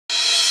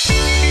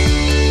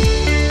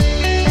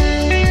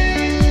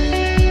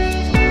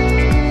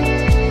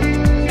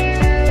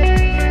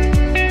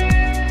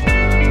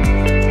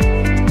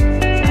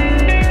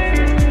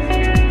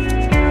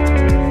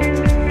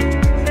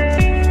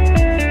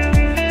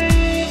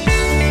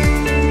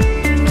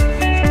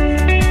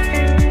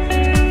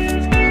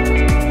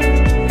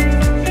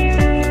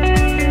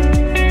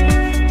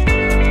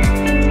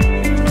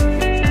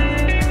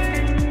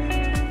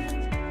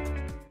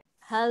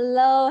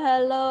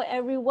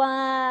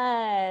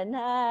everyone.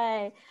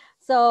 Hi.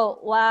 So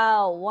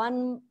wow,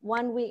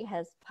 one week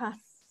has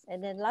passed,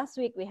 and then last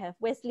week we have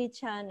Wesley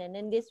Chan, and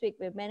then this week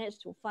we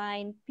managed to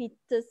find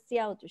Peter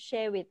Seow to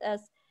share with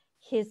us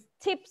his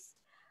tips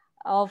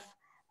of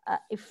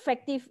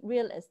effective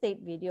real estate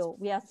video.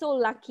 We are so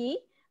lucky.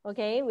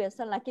 Okay, we are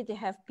so lucky to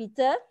have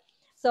Peter.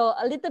 So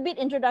a little bit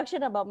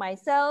introduction about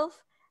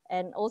myself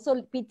and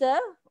also Peter.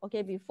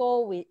 Okay,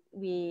 before we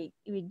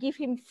give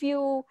him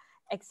few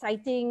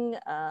exciting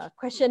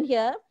question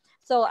here.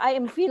 So I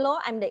am Philo.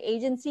 I'm the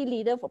agency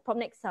leader for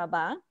PropNex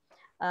Sabah.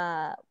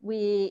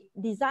 We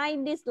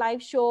designed this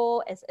live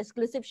show as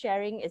exclusive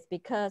sharing is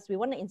because we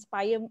want to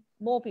inspire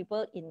more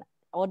people in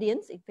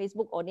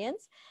Facebook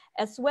audience,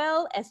 as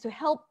well as to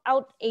help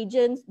out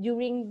agents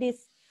during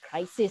this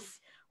crisis.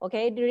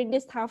 Okay, during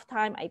this tough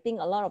time, I think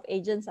a lot of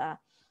agents are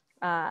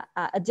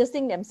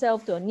adjusting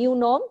themselves to a new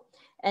norm.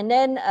 And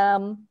then,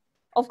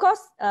 of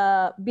course,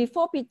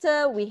 before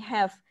Peter, we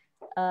have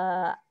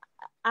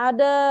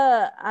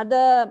other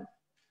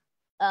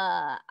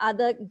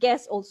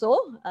guests also.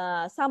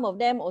 Some of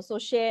them also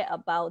share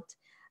about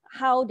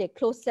how they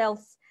close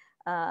sales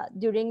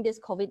during this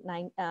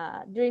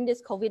during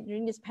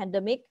this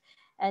pandemic.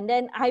 And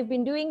then I've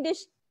been doing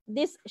this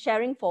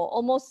sharing for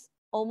almost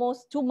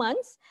 2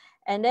 months.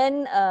 And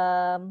then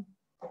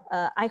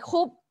I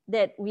hope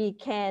that we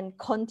can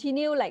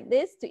continue like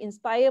this to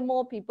inspire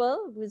more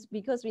people,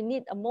 because we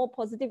need a more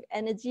positive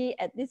energy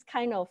at this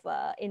kind of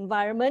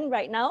environment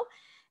right now.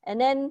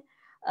 And then,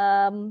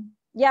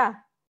 yeah,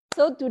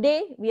 so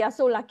today we are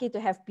so lucky to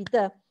have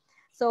Peter.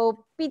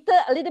 So Peter,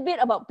 a little bit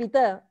about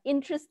Peter,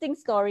 interesting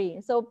story.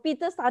 So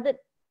Peter started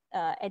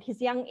at his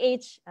young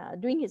age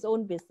doing his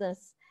own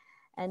business.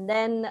 And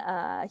then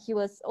he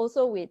was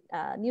also with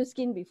New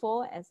Skin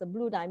before as a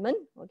Blue Diamond.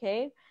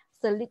 Okay,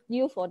 salute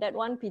you for that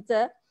one,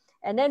 Peter.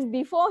 And then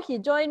before he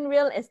joined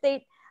real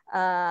estate,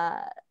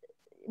 I'm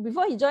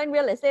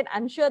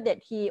sure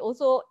that he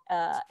also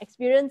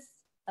experienced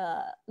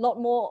a lot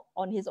more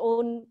on his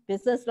own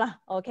business lah.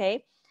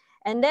 Okay,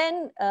 and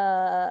then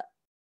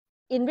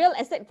in real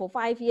estate for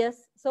 5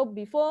 years. So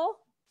before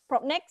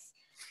PropNex,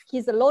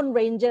 he's a lone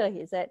ranger.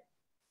 He said,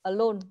 a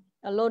lone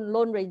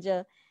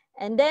ranger,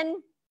 and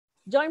then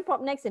joined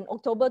PropNex in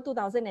October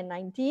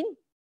 2019,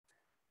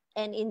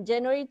 and in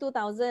January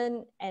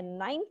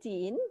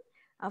 2019.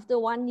 After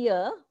 1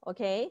 year,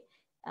 okay,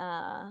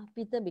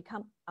 Peter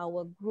became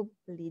our group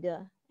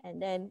leader. And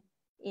then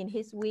in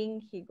his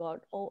wing, he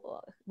got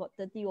about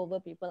 30 over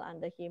people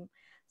under him.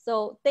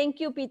 So thank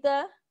you,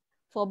 Peter,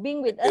 for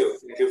being with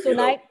us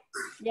tonight.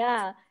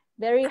 Yeah,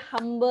 very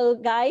humble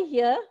guy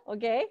here,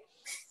 okay.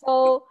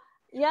 So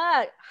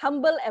yeah,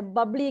 humble and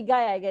bubbly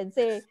guy, I can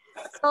say.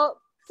 So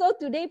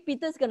today,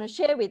 Peter's gonna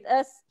share with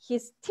us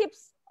his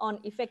tips on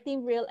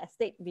effective real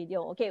estate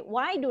video. Okay,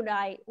 why do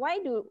I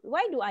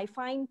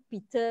find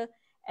Peter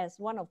as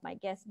one of my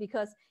guests?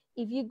 Because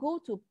if you go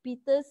to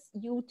Peter's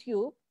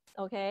YouTube,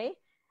 okay,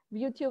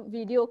 YouTube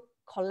video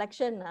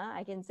collection,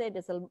 I can say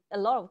there's a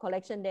lot of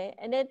collection there,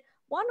 and then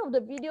one of the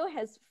video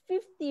has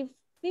 50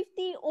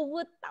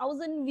 over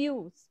 1,000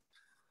 views.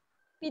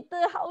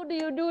 Peter, how do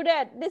you do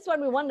that? This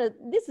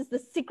is the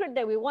secret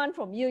that we want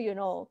from you, you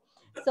know.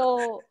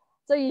 So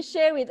you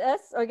share with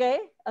us, okay?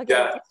 Okay.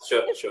 Yeah,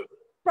 sure.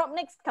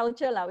 PropNex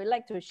culture lah, we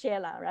like to share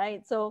lah,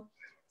 right? So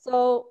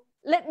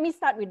let me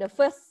start with the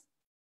first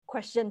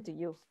question to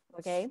you,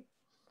 okay?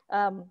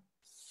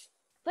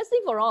 First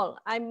thing for all,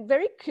 I'm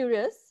very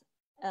curious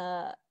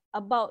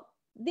about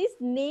this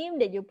name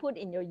that you put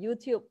in your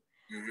YouTube.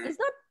 Mm-hmm. It's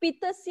not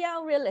Peter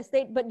Seow Real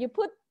Estate, but you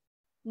put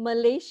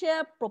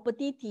Malaysia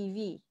Property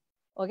TV,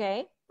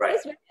 okay? Right.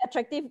 It's very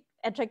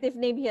attractive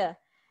name here.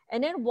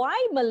 And then why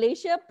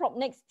Malaysia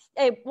PropNex?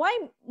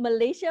 Why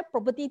Malaysia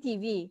Property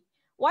TV?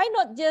 Why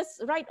not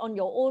just write on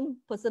your own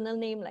personal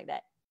name like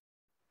that?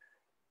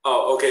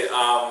 Oh, okay.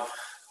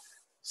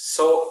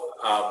 So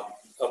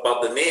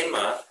about the name,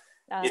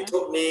 it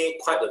took me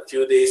quite a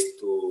few days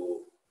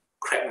to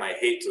crack my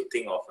head to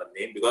think of a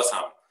name, because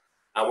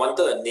I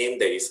wanted a name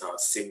that is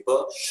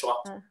simple,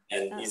 short,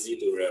 and easy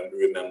to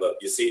remember.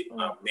 You see,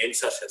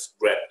 names such as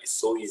Grab is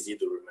so easy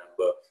to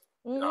remember.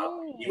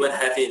 Even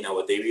have it in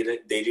our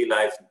daily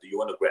life. Do you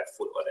want to grab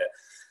food or that?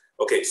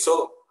 Okay,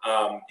 so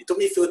it took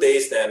me a few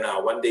days. Then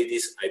one day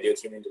this idea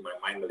came into my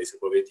mind, Malaysia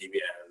Property TV,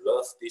 and I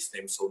love this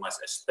name so much,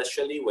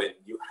 especially when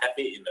you have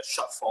it in a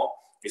short form.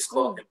 It's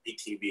called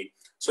MPTV,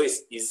 so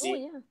it's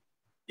easy.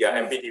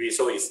 MPTV,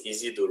 so it's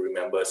easy to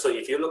remember. So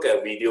if you look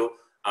at video,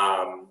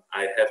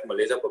 I have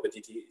Malaysia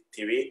Property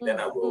TV, then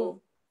I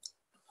will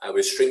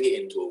shrink it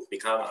into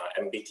become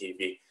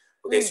MPTV.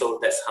 Okay, so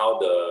that's how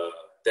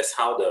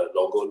the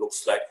logo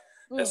looks like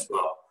as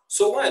well.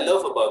 So what I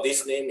love about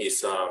this name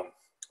is,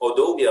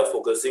 although we are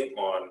focusing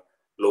on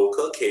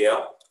local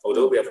KL,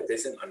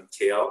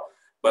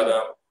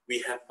 but we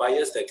have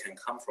buyers that can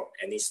come from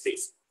any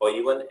states or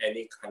even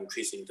any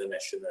countries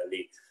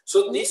internationally.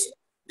 So this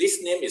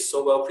name is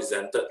so well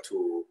presented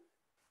to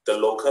the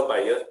local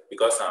buyer,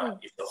 because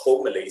it's the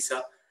whole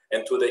Malaysia,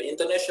 and to the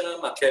international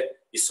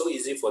market, it's so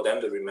easy for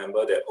them to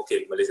remember that,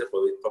 okay, Malaysia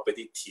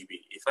Property TV.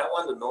 If I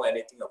want to know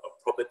anything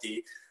about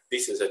property,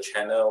 this is a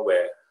channel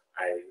where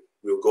I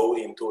will go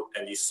into,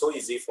 and it's so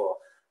easy for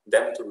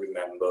them to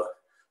remember.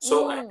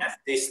 So I have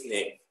this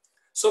name.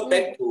 So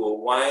back to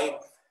why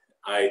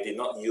I did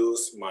not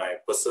use my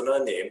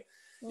personal name,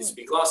 is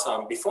because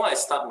before I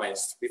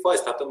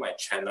started my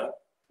channel,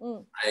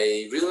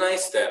 I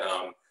realized that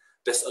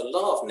there's a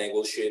lot of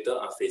negotiators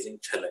are facing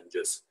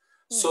challenges.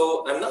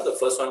 So I'm not the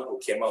first one who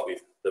came up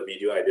with the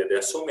video idea. There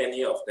are so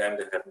many of them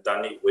that have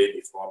done it way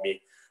before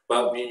me.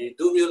 But we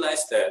do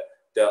realize that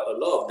there are a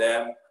lot of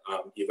them,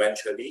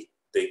 eventually,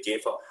 they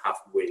gave up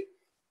halfway.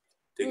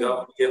 Gave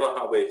up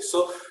halfway.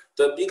 So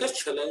the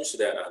biggest challenge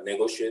that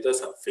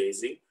negotiators are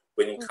facing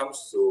when it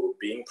comes to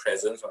being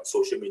present on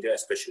social media,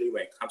 especially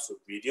when it comes to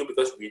video,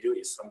 because video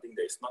is something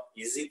that is not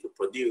easy to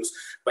produce,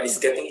 but it's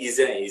getting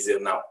easier and easier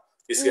now.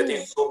 It's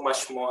getting so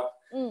much more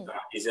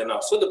easier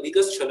now. So the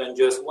biggest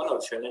challenges, one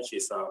of the challenges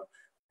is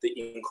the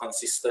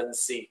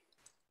inconsistency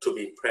to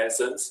be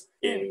present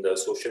in the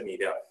social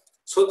media.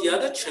 So the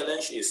other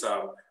challenge is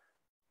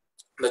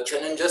the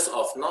challenges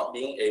of not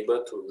being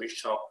able to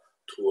reach out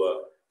to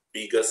a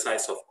bigger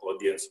size of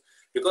audience.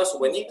 Because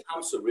when it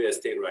comes to real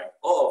estate, right,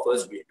 all of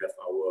us, we have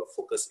our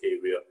focus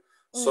area.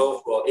 So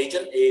for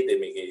agent A,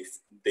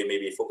 they may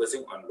be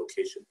focusing on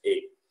location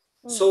A.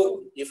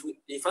 So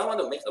if I want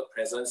to make a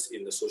presence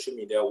in the social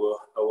media world,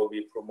 I will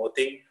be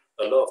promoting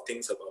a lot of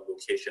things about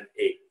location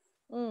A.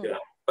 Yeah.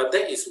 But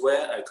that is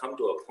where I come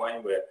to a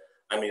point where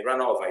I may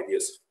run out of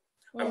ideas.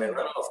 I may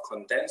run out of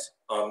content.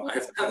 I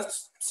have done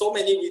so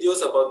many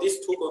videos about these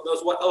two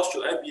condos. What else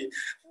should I be?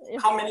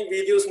 How many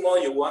videos more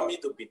you want me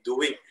to be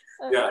doing?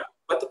 Yeah.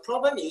 But the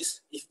problem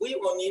is, if we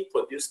only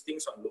produce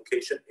things on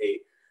location A,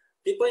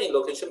 people in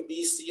location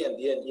B, C, and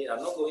D, and E are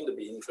not going to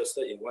be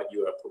interested in what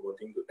you are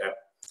promoting to them.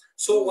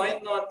 So why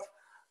not?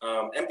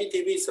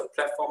 MPTV is a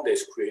platform that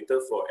is created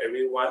for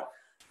everyone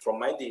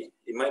from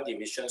in my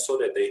division, so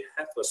that they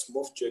have a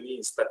smooth journey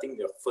in starting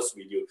their first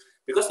video.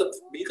 Because the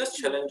biggest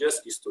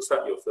challenges is to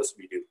start your first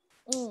video.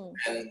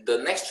 And the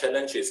next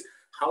challenge is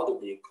how to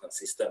be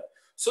consistent.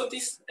 So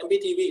this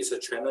MPTV is a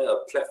channel,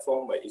 a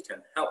platform where it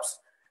can help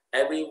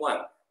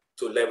everyone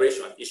to leverage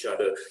on each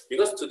other.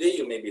 Because today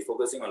you may be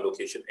focusing on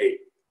location A,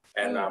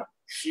 and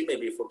she may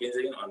be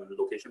focusing on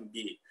location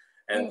B,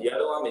 and the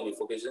other one may be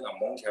focusing on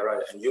Mont Kiara,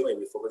 and you may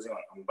be focusing on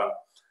Ambang.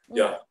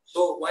 Yeah.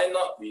 So why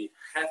not we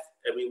have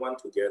everyone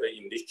together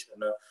in this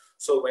channel?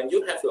 So when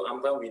you have your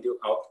Ambang video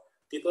out,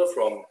 people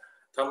from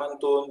Taman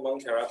Tun,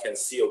 Mont Kiara can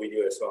see your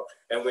video as well.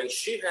 And when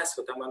she has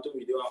her Taman Tun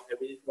video out,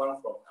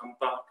 everyone from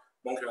Ambang,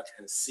 Mont Kiara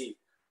can see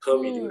her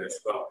video as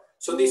well.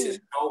 So this is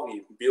how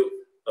we build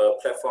a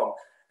platform.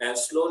 And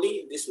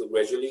slowly, this will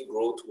gradually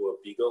grow to a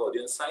bigger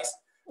audience size.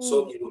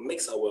 So it will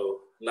make our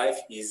life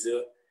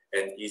easier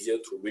and easier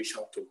to reach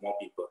out to more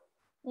people.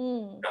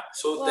 Yeah,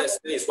 so that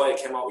is why I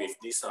came out with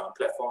this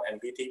platform,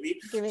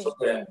 MPTV, so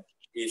that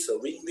it's a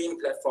win-win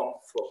platform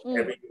for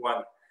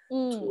everyone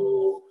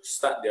to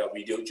start their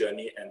video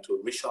journey and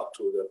to reach out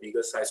to the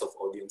bigger size of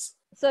audience.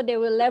 So they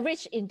will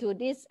leverage into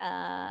this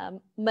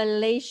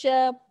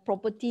Malaysia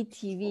Property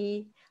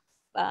TV,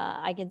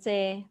 I can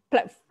say,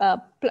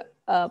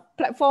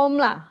 platform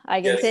lah.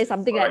 I can say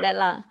something like that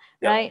lah,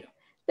 right?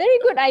 Very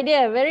good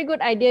idea. Very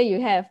good idea you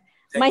have.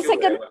 Thank you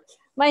very much.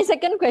 My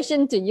second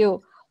question to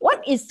you: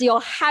 what is your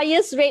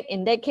highest rate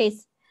in that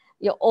case?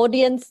 Your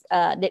audience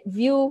that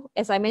view,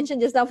 as I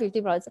mentioned just now,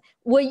 50%.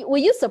 Were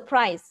you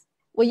surprised?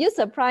 Were you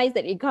surprised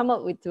that it come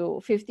up with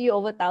to 50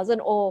 over 1,000,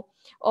 or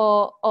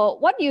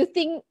what do you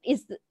think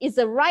is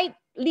the right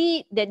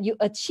lead that you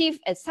achieve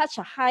at such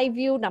a high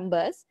view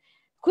numbers?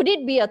 Could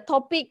it be a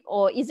topic,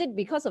 or is it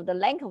because of the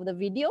length of the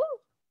video,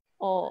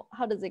 or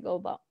how does it go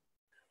about?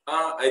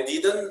 I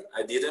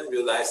didn't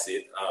realize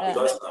it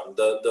because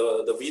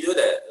the video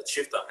that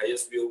achieved the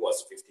highest view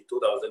was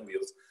 52,000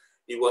 views.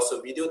 It was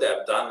a video that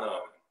I've done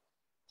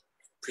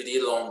pretty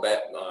long back,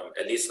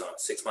 at least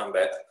 6 months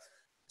back.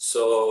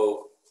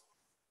 So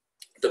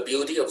the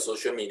beauty of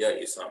social media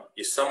is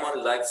if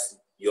someone likes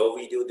your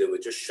video, they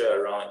will just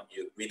share around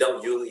you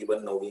without you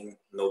even knowing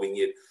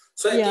it.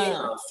 So I think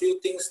a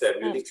few things that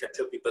really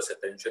capture people's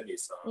attention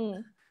is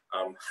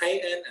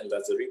high-end and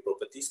luxury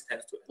properties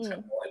tend to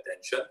attract more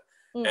attention.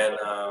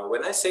 And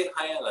when I say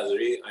high-end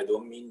luxury, I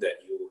don't mean that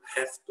you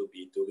have to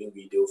be doing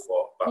video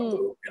for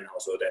bungalow and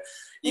also that.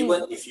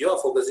 Even if you are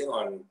focusing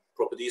on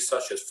properties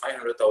such as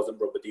 500,000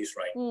 properties,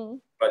 right?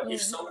 But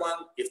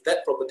if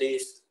that property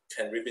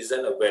can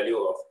represent a value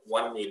of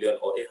 1 million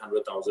or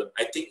 800,000,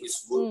 I think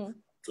it's good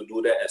to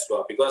do that as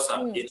well. Because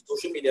in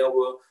social media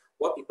world,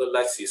 what people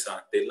like is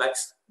they like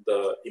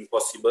the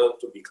impossible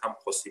to become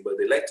possible.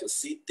 They like to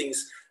see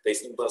things that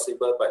is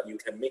impossible, but you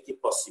can make it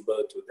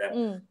possible to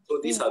them. So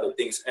these are the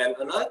things. And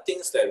another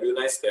things that I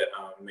realized that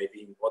may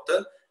be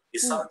important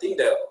is something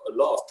that a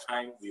lot of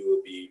time we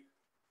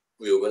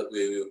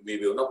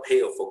will not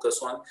pay a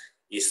focus on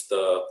is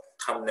the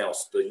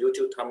thumbnails, the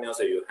YouTube thumbnails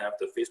that you have,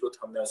 the Facebook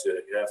thumbnails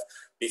that you have.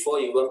 Before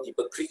even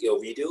people click your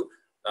video,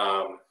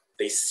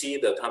 they see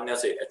the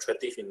thumbnails are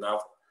attractive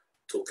enough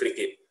to click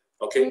it.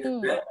 Okay.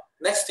 Then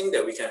next thing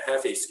that we can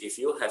have is if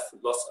you have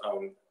lots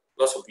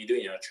of video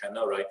in your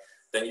channel, right?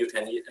 Then you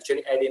can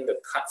actually add in the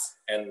cuts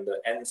and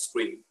the end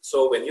screen.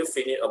 So when you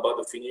about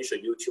to finish a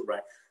YouTube,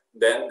 right?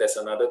 Then there's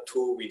another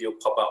 2 video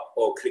pop up.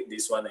 Oh, click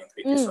this one and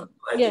click this one.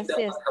 I think that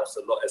one helps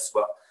a lot as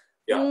well.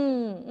 Yeah.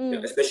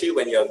 Yeah. Especially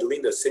when you are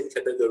doing the same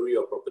category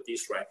of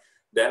properties, right?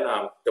 Then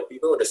the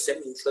people with the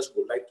same interest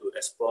would like to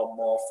explore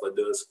more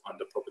further on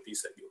the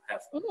properties that you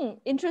have.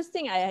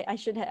 Interesting. I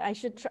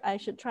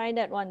should try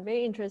that one.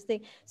 Very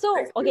interesting.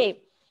 So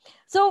okay,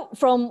 so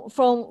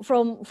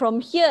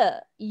from here,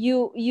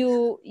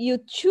 you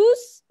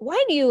choose.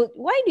 Why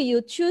do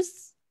you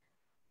choose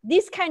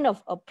this kind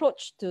of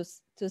approach to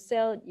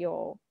sell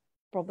your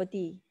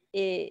property?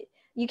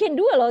 You can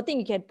do a lot of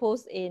things. You can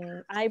post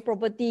in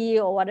iProperty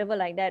or whatever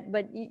like that,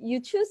 but you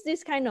choose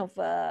this kind of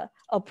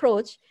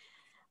approach.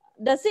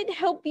 Does it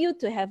help you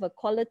to have a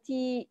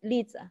quality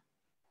leads?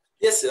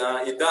 Yes,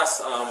 it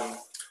does.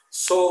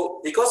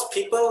 So because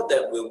people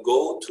that will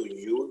go to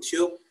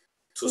YouTube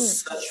to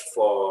search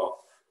for,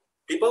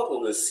 people who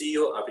will see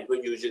you are people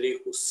usually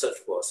who search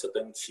for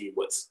certain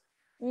keywords.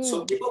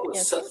 So people who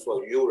search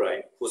for you,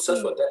 right, who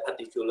search for that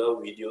particular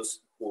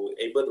videos, who are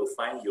able to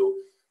find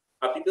you,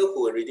 are people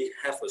who already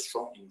have a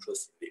strong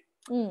interest in it.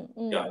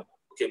 Yeah.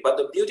 Okay, but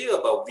the beauty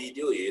about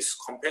video is,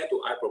 compared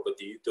to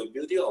iProperty, the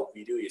beauty of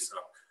video is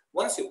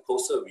once you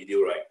post a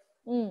video, right,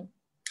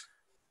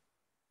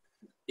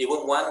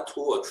 even 1,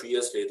 2, or 3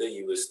 years later,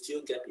 you will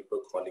still get people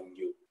calling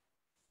you.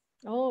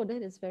 Oh,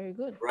 that is very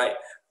good. Right.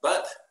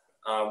 But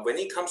when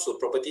it comes to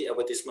property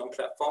advertisement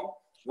platform,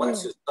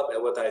 once you stop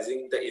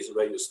advertising, that is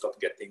where you stop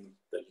getting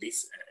the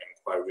leads and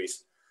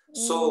inquiries.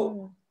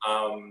 So,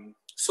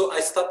 so I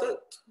started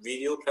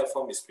video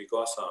platform is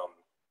because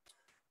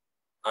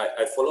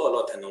I follow a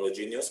lot of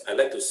technology news. I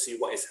like to see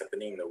what is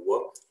happening in the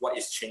world, what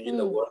is changing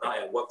the world now,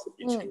 and what could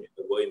be changing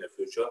the world in the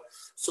future.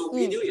 So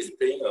video is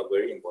playing a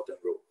very important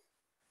role.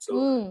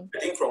 So I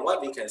think from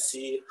what we can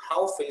see,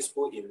 how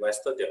Facebook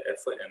invested their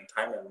effort and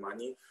time and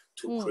money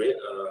to create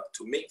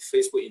to make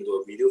Facebook into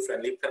a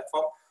video-friendly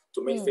platform,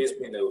 to make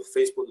Facebook into a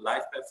Facebook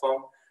Live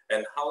platform,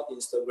 and how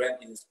Instagram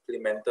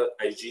implemented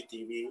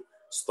IGTV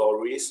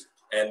stories,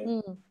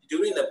 and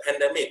during the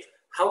pandemic,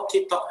 how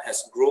TikTok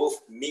has grown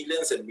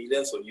millions and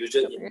millions of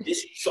users in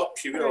this short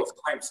period of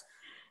times,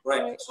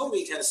 right? So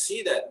we can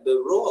see that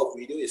the role of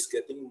video is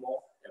getting more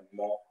and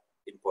more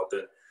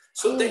important.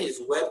 So that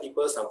is where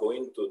people are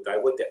going to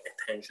divert their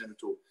attention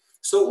to.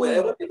 So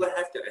wherever people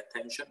have their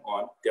attention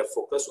on, their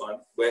focus on,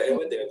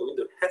 wherever they are going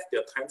to have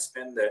their time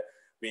spent there,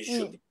 we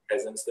should be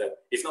present there.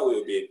 If not, we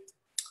will be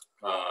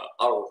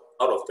out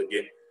of the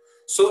game.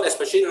 So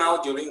especially now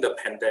during the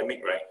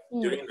pandemic, right?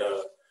 During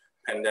the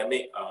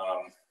pandemic,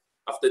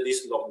 after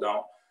this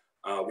lockdown,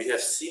 we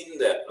have seen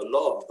that a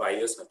lot of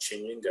buyers are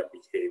changing their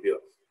behavior.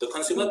 The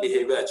consumer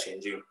behavior are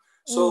changing.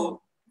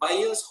 So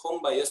buyers,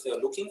 home buyers, they are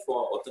looking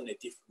for an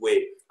alternative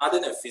way other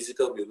than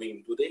physical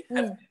viewing. Do they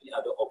have any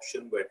other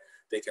option where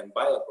they can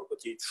buy a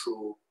property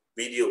through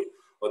video,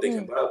 or they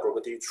can buy a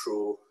property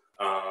through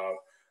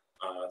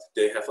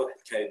they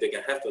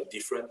can have a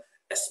different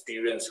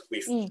experience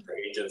with the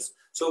agents?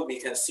 So we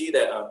can see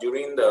that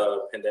during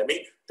the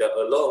pandemic, there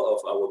are a lot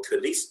of our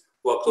colleagues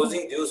who are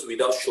closing deals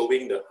without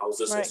showing the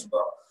houses as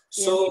well.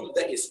 So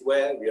that is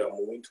where we are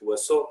moving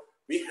towards. So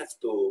we have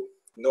to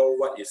know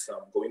what is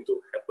going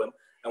to happen.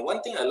 And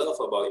one thing I love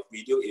about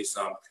video is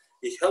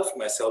it helps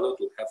my seller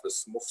to have a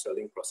smooth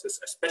selling process,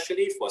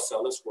 especially for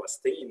sellers who are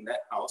staying in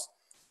that house.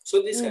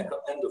 So this can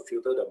help them to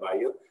filter the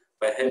buyer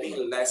by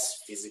having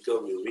less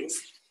physical viewings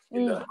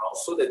in the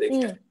house, so that they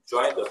can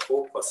enjoy the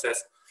whole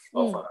process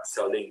of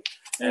selling.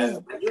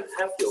 And when you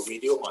have your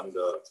video on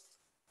the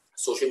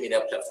social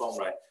media platform,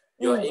 right,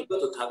 you are able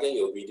to target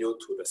your video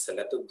to the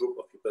selected group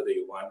of people that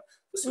you want,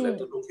 the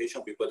selected location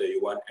of people that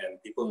you want,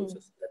 and people with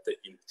a selected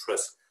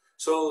interest.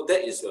 So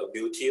that is the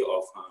beauty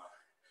of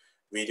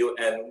video.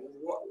 And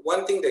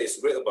one thing that is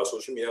great about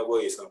social media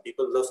world is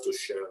people love to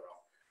share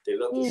around. They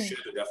love to share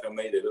to their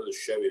family. They love to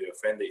share with their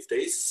friends. If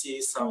they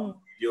see some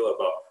video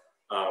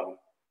about,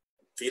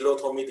 Philo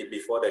told me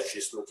before that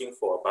she's looking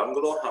for a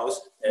bungalow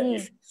house, and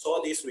if you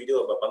saw this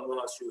video about bungalow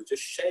house, she would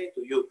just share it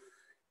to you.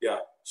 Yeah.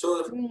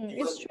 So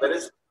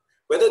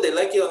whether they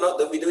like it or not,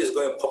 the video is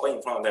going to pop up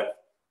in front of them.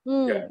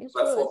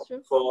 But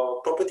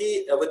for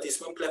property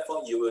advertisement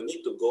platform, you will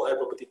need to go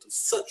iProperty to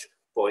search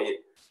for it.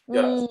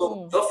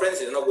 So your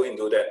friends is not going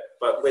to do that.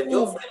 But when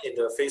your friend in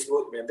the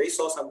Facebook, when they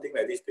saw something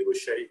like this, they will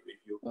share it with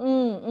you.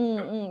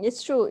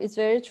 It's true. It's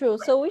very true.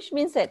 So which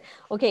means that,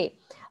 okay,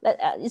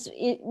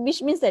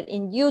 which means that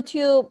in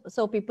YouTube,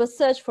 so people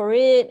search for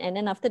it, and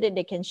then after that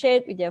they can share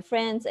it with their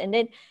friends, and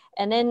then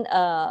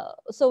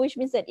so which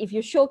means that if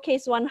you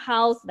showcase one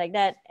house like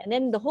that, and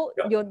then the whole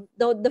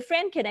the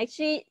friend can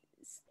actually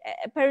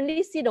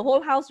apparently see the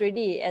whole house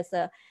ready as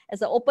an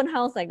open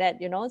house like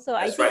that, you know. So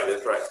that's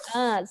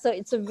right. So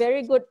it's a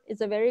very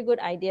good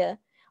idea.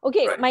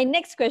 Okay, my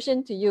next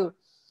question to you.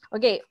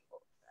 Okay,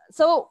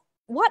 so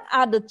what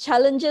are the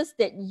challenges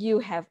that you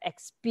have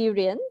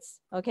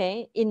experienced,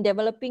 okay, in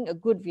developing a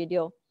good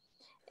video,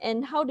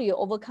 and how do you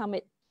overcome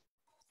it?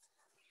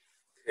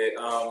 Okay,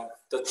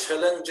 the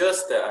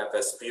challenges that I've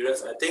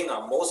experienced, I think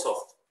most of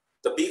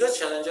the biggest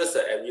challenges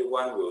that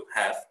everyone will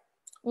have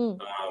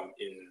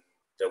in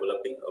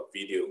developing a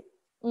video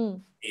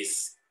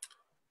is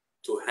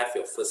to have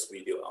your first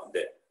video out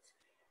there.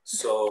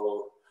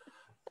 So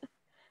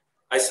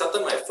I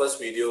started my first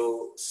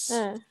video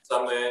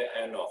somewhere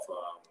end of,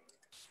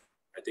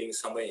 I think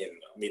somewhere in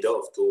middle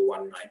of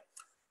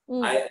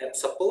 2019. I am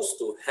supposed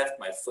to have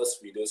my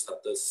first video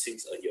started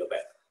since a year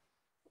back.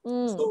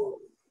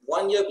 So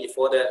 1 year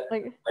before that,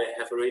 I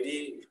have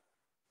already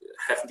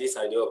have this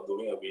idea of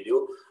doing a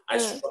video. I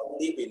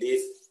strongly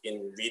believe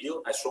in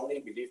video. I strongly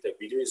believe that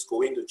video is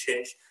going to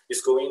change.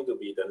 It's going to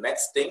be the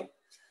next thing.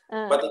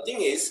 But the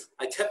thing is,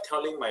 I kept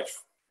telling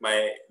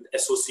my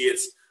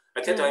associates,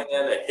 I kept telling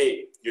them that,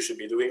 hey, you should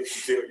be doing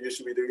video, you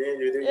should be doing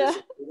video, you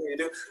should be doing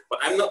video. But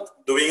I'm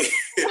not doing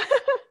it.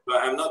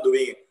 But I'm not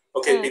doing it.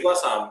 Okay,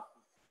 because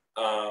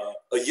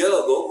a year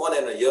ago, more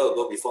than a year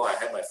ago, before I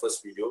had my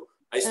first video,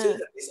 I still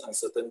have this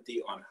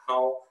uncertainty on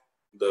how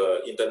the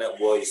internet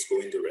world is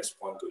going to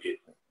respond to it.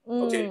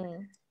 Okay,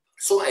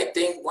 so I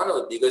think one of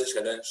the biggest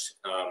challenge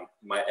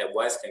my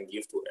advice can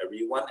give to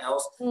everyone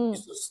else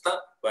is to start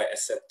by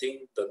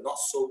accepting the not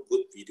so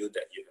good video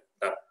that you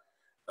have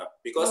done.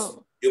 Because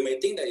you may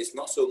think that it's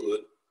not so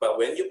good, but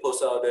when you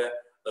post out there,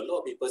 a lot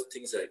of people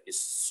think that it's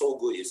so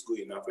good, it's good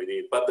enough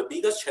already. But the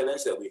biggest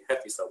challenge that we have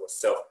is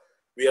ourselves.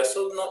 We are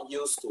so not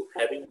used to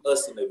having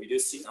us in the video,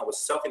 seeing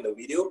ourselves in the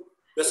video.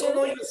 We're so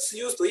not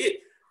used to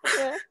it.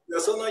 We're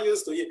so not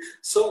used to it.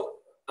 So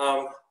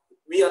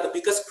we are the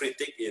biggest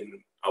critic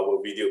in our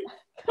video.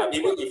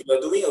 Even if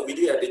you're doing a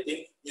video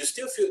editing, you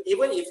still feel,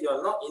 even if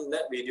you're not in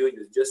that video,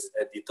 you just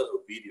edited a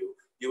video,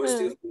 you will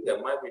still feel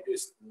that my video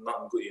is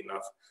not good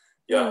enough.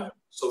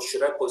 So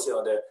should I post it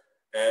out there?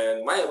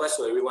 And my advice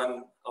to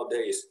everyone out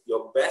there is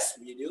your best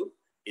video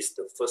is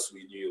the first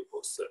video you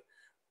posted.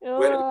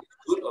 Whether it's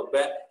good or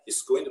bad,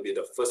 it's going to be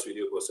the first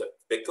video posted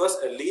because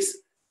at least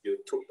you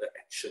took the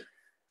action.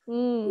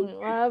 You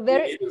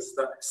need to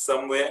start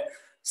somewhere,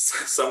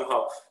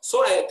 somehow.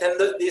 So I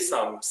attended this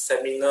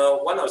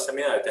seminar. One of the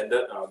seminars I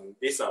attended,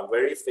 this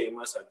very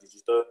famous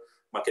digital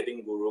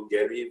marketing guru,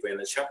 Gary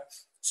Vaynerchuk.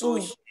 So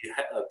he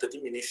had a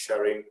 30-minute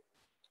sharing.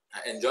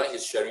 I enjoyed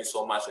his sharing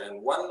so much.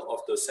 And one of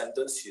the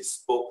sentences he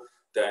spoke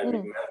that I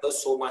remember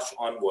so much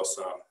on was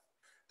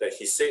that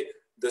he said,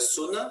 the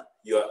sooner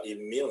you are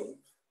immune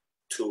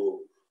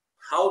to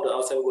how the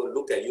outside world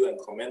look at you and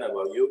comment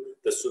about you,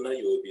 the sooner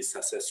you will be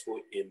successful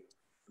in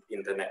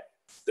internet.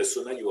 The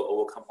sooner you will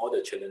overcome all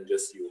the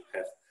challenges you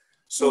have.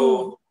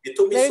 So it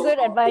took me so long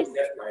to have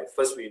my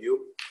first video.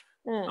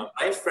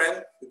 My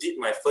friend did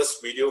my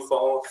first video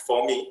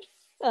for me.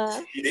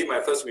 He did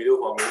my first video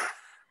for me.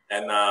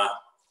 And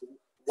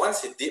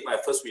once he did my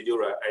first video,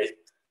 right,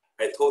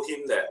 I told him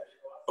that,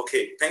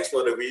 okay, thanks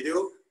for the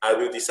video. I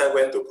will decide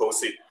when to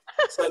post it.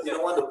 So I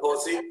didn't want to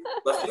post it.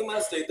 But a few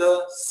months later,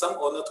 some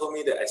owner told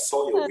me that I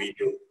saw your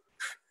video.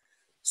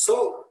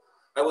 So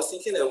I was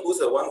thinking that who's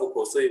the one who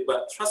posted it.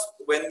 But trust,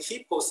 when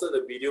he posted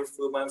the video a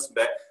few months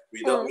back,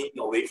 without me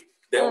knowing,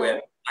 then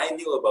when I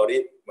knew about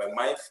it, when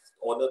my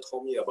owner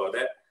told me about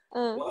that,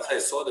 once I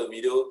saw the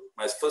video,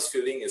 my first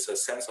feeling is a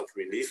sense of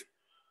relief.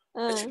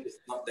 Actually, it's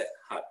not that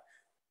hard.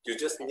 You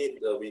just need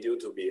the video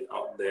to be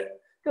out there.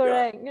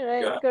 Correct.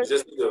 You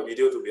just need the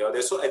video to be out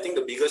there. So I think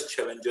the biggest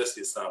challenges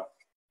is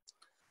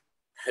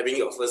having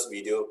your first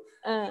video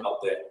out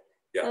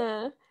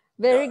there.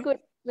 Very good.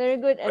 Very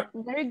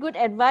good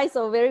advice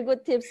or very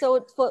good tips.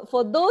 So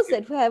for those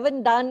that who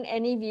haven't done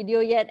any video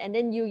yet, and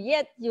then you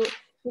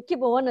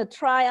keep on want to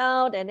try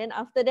out, and then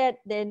after that,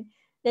 then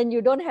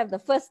you don't have the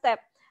first step.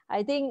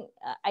 I think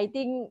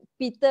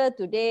Peter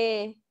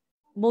today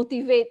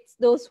motivates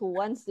those who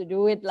wants to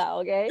do it lah.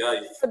 Okay. Yeah,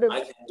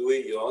 I can do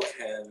it. You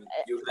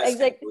guys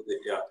can do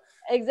it. Yeah.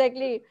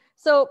 Exactly.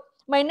 So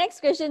my next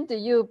question to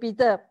you,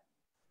 Peter.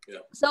 Yeah.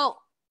 So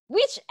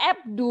which app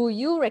do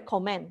you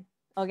recommend?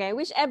 Okay,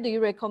 which app do you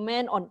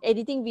recommend on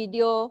editing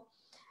video,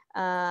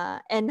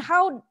 and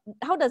how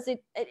does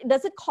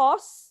it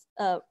cost?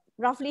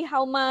 Roughly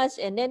how much?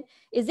 And then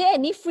is there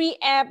any free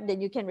app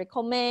that you can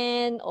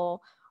recommend,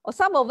 or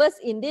some of us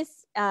in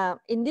this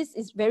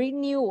is very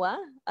new.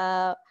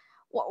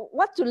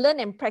 What to learn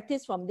and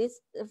practice from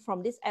this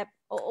app?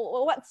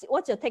 Or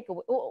what's your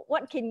takeaway?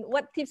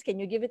 What tips can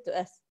you give it to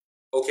us?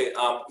 Okay,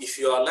 if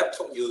you are a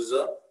laptop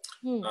user,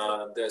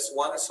 there's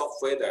one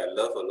software that I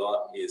love a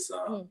lot is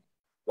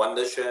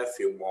Wondershare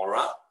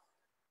Filmora.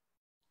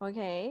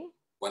 Okay.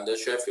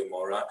 Wondershare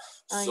Filmora.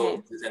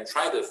 So you can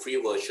try the free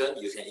version.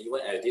 You can even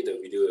edit the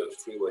video with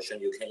a free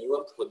version. You can even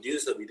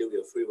produce a video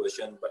with a free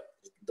version, but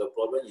the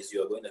problem is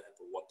you are going to have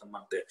a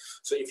watermark there.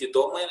 So if you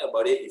don't mind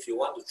about it, if you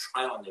want to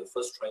try on your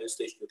first trial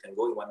stage, you can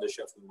go with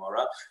Wondershare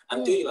Filmora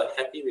until you are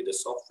happy with the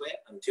software,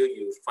 until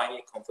you find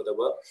it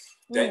comfortable.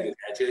 Then you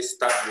can actually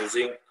start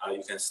using.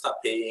 You can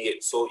start paying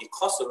it. So it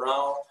costs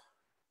around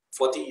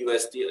 40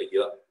 USD a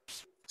year.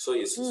 So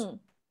it's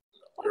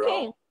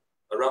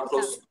around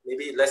close,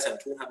 maybe less than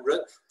 200.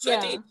 So I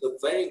think it's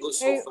a very good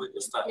software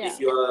to start. If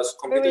you are a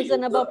computer very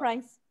reasonable user,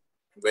 price.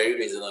 very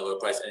reasonable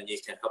price, and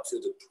it can help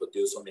you to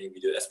produce so many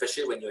videos,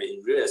 especially when you're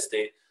in real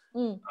estate.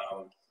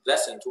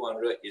 Less than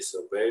 200 is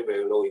a very,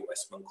 very low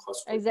investment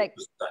cost for you to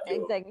start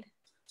your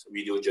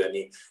video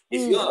journey.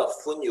 If you are a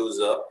phone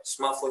user,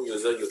 smartphone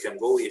user, you can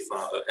go with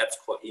an app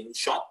called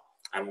InShot.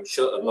 I'm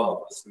sure a lot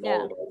of us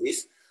know about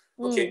this.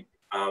 Okay,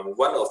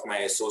 one of my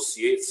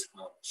associates,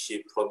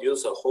 she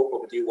produced a whole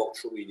property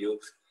walkthrough video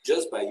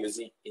just by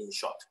using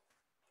InShot.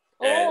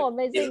 And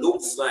amazing. It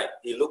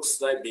looks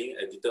like being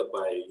edited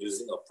by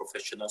using a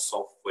professional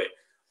software.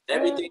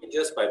 Everything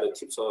just by the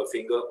tips of a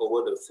finger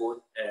over the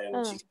phone,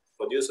 and she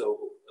produced an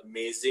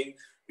amazing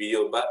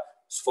video. But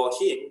for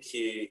him,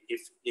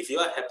 if you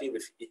are happy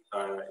with it,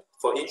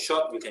 for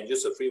InShot, you can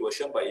use the free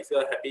version. But if you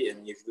are happy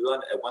and if you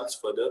want to advance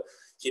further,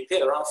 he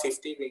paid around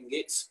 50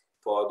 ringgit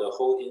for the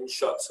whole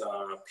InShot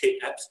paid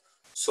apps.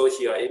 So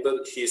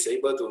he's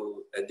able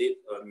to edit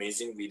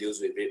amazing videos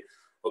with it.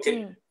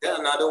 Okay, then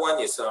another one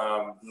is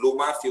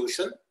Luma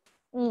Fusion,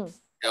 LUMA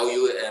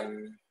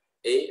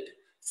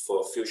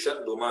for Fusion,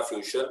 Luma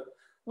Fusion.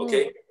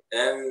 Okay,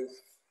 and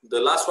the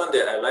last one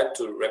that I like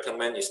to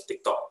recommend is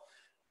TikTok.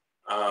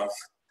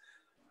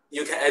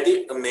 You can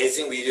edit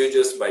amazing video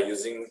just by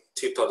using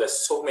TikTok.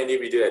 There's so many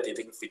video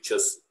editing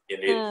features in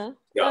it.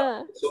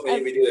 So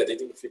many video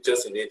editing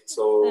features in it.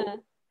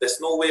 So there's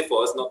no way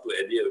for us not to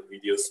edit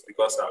videos,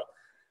 because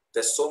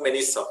there's so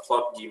many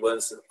support given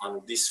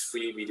on these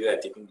free video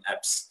editing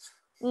apps.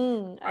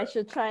 I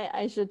should try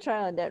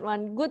on that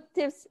one. Good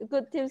tips,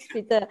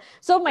 Peter.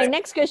 So my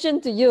next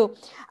question to you,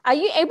 are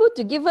you able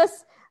to give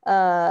us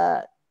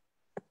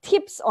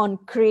tips on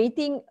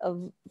creating a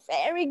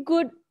very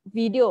good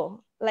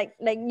video? Like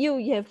you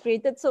have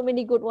created so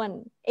many good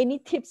ones. Any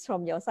tips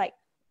from your side?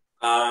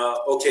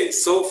 Okay,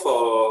 so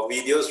for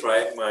videos,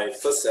 right, my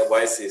first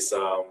advice is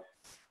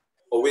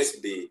always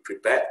be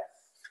prepared.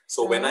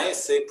 So when I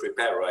say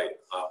prepared, right,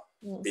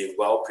 be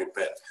well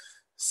prepared.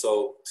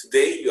 So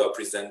today you are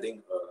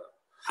presenting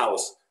a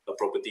house, a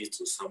property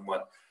to someone.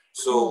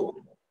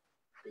 So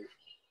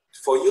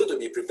for you to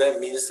be prepared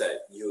means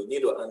that you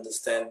need to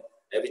understand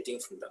everything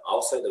from the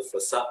outside, the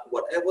facade,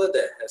 whatever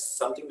that has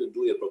something to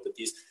do with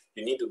properties,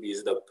 you need to be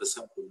the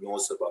person who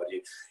knows about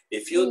it.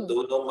 If you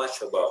don't know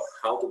much about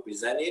how to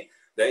present it,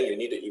 then you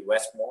need to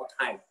invest more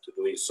time to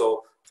do it.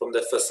 So from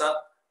the facade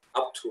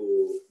up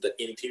to the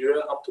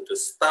interior, up to the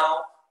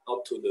style,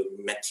 up to the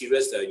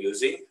materials they're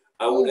using,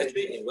 I would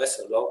actually invest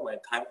a lot of my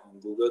time on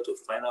Google to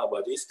find out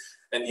about this.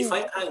 And if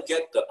I can't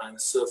get the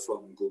answer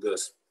from Google,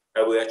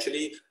 I will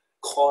actually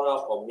call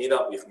up or meet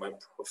up with my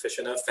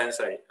professional friends,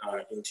 like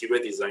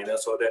interior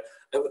designers, so that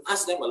I will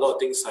ask them a lot of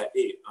things like,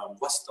 hey,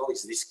 what style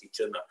is this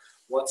kitchen?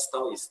 What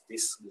style is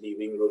this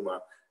living room?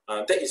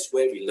 That is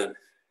where we learn.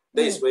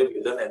 That is where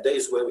we learn, and that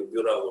is where we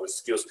build our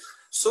skills.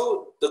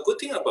 So the good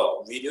thing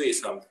about video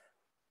is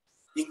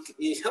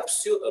it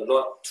helps you a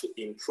lot to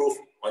improve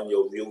on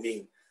your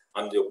viewing,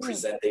 on your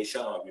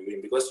presentation of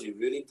viewing, because you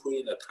really put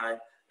in the time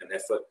and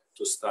effort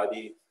to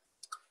study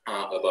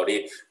about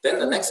it. Then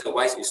the next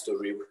advice is to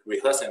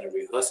rehearse and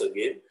rehearse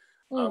again.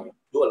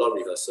 Do a lot of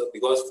rehearsal,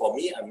 because for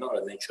me, I'm not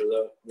a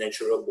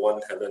natural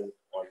born talent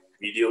on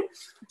video,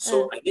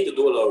 so I need to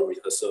do a lot of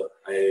rehearsal.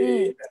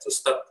 I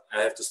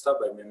have to start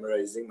by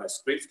memorizing my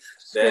script.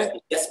 Then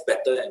it gets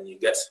better and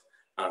it gets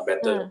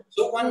better.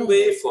 So one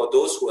way for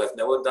those who have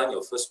never done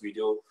your first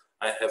video,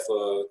 I have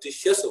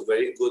here's a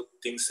very good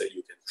things that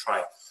you can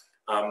try.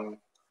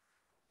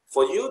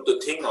 For you to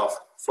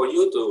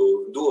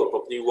do a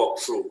property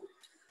walkthrough,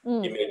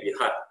 it may be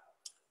hard.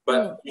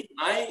 But if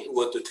I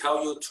were to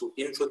tell you to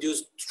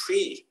introduce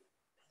three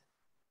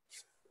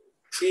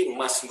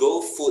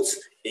must-go foods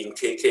in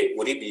KK,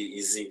 would it be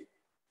easy?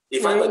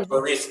 If I'm a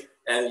tourist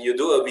and you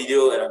do a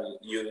video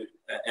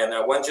and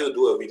I want you to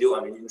do a video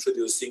on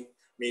introducing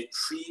me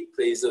 3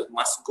 places,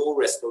 must-go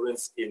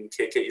restaurants in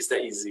KK, is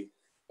that easy?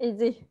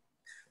 Easy.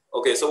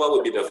 Okay, so what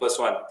would be the first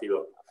one,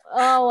 Philo?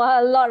 Oh,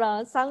 a lot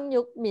of Sang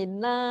Nhuk Min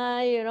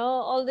la, you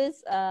know, all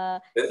this. Then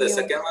the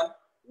second one?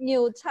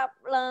 Nhiều chap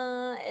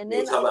la, and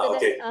then after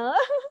that.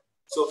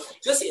 So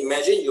just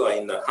imagine you are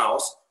in the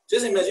house.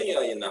 Just imagine you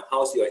are in the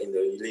house, you are in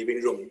the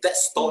living room.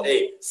 That's store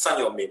A, Sang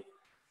Nhuk Min.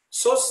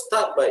 So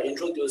start by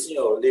introducing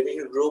your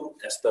living room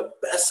as the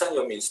best Sang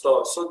Nhuk Min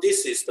store. So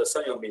this is the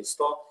Sang Nhuk Min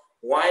store.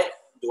 Why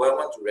do I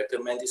want to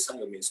recommend this Sang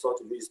Nhuk Min store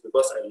to you? Is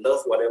because I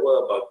love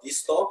whatever about this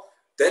store.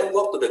 Then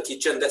walk to the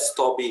kitchen, that's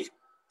store B.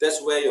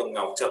 That's where your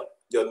ngao chap,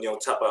 your nyo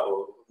chap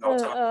or ngao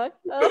chap.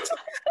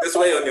 That's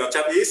where your nyo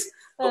chap is.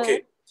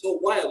 Okay. So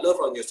why I love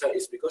our nyo chap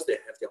is because they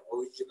have their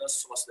original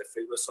sauce, their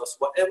favorite sauce.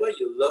 Whatever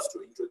you love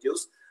to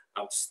introduce,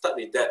 start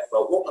with that.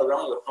 But walk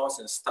around your house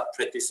and start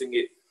practicing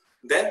it.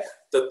 Then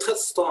the third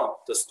store,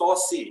 the store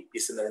C,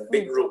 is in a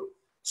big room.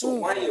 So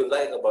why you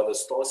like about the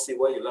store C,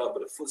 why you like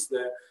about the foods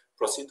there,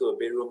 proceed to a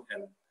bedroom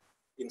and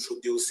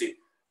introduce it.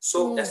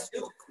 So as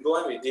you go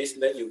on with this,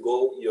 then you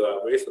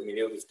are very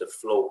familiar with the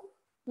flow.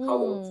 How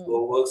the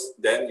flow works,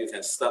 then you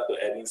can start to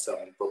adding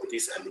some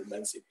properties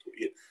elements into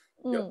it.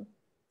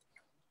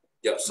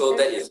 So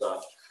that is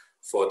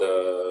for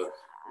the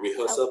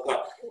rehearsal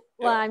part.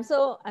 Well, I'm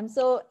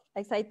so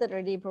excited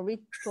already.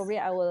 Probably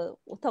I will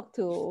talk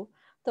to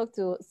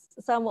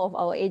some of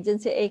our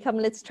agents. Say, hey, come,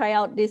 let's try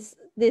out this.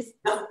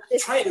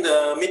 Try in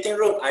the meeting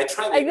room. I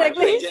tried with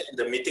my agent in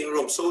the meeting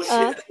room. So she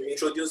has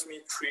introduced me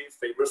 3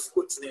 favorite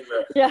foods in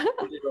the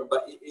meeting room.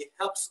 But it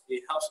helps.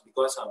 It helps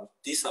because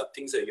these are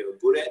things that you're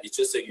good at. It's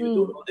just that you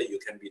don't know that you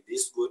can be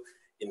this good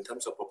in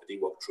terms of property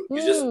walkthrough.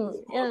 You just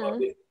know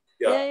about it.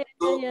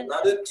 So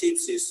another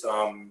tips is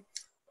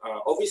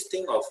always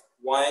think of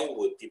why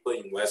would people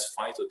invest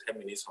 5 to 10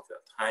 minutes of their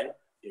time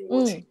in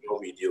watching your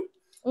video.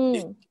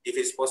 If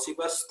it's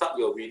possible, start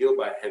your video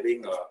by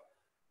having a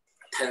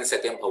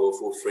 10-second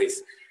powerful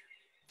phrase.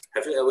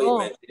 Have you ever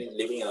imagined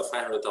living in a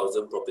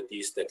 500,000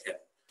 properties that can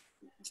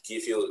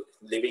give you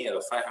living in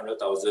a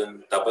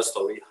 500,000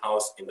 double-story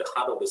house in the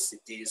heart of the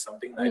city,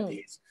 something like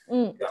this?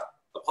 Yeah,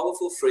 a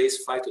powerful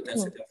phrase, 5 to 10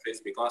 second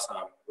phrase, because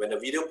when the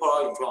video pour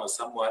out in front of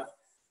someone,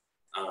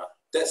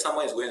 that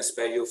someone is going to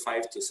spare you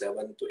 5 to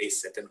 7 to 8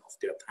 seconds of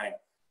their time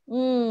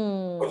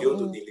for you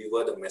to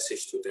deliver the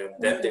message to them.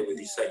 Then they will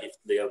decide if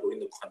they are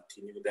going to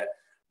continue that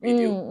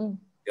video.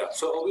 Yeah,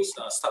 so always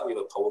start with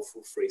a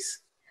powerful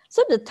phrase.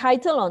 So the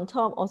title on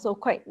top also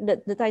quite,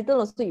 the title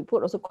also you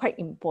put also quite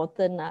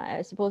important,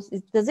 I suppose.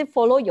 Does it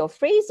follow your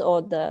phrase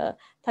or the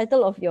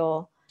title of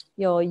your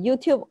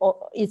YouTube,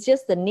 or it's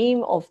just the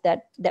name of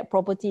that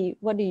property?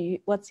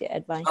 What's your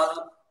advice?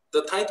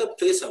 The title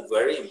plays a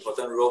very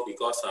important role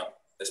because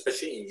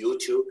especially in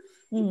YouTube,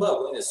 people are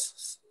going to,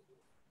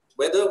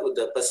 whether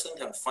the person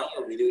can find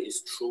your video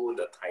is through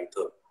the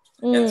title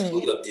and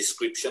through your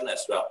description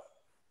as well.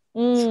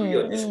 Through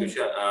your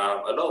description,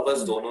 a lot of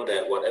us don't know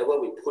that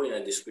whatever we put in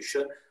a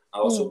description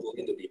are also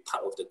going to be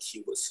part of the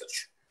keyword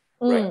search,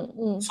 right?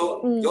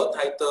 So your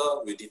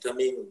title will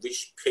determine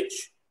which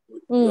page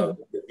you are going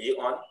to be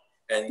on,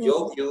 and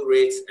your view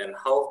rates and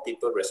how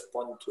people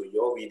respond to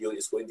your video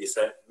is going to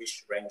decide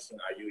which ranking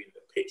are you in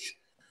the page.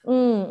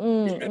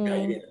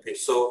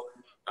 So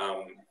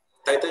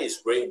title is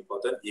very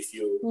important. If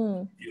you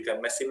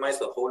can maximize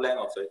the whole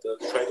length of title,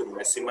 try to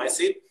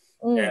maximize it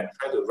and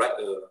try to write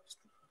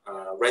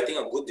writing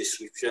a good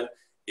description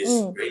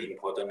is very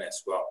important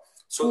as well.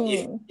 So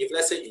if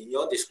let's say in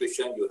your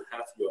description you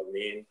have your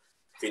name,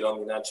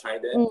 Philomena Chai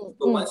there, so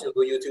once you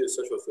go YouTube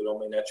search for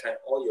Philomena Chai,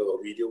 all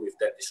your video with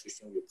that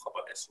description will pop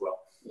up as well.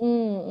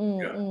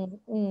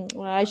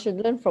 Well, I should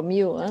learn from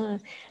you.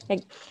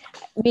 Like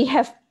we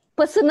have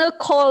personal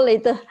call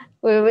later.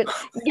 We will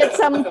get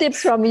some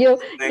tips from you.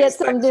 Tips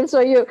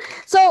for you.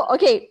 So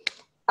okay,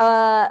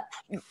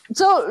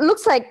 so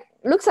looks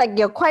like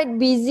you're quite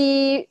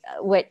busy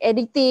with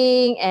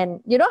editing,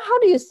 and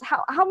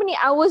how many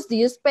hours do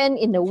you spend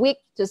in a week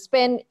to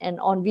spend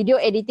on video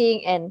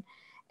editing,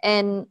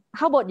 and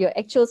how about your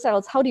actual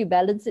sales? How do you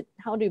balance it?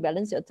 How do you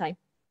balance your time?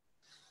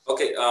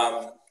 Okay,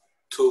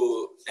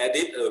 to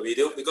edit a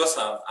video, because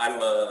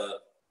I'm a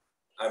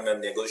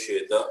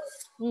negotiator,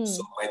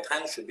 so my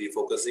time should be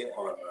focusing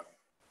on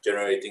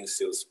generating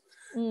sales.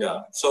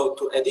 Yeah. So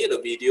to edit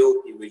a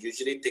video, it will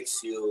usually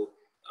takes you.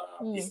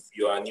 If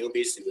you are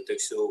newbies, it will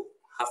take you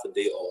half a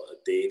day or a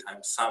day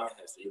time. Some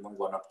has even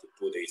gone up to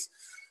 2 days.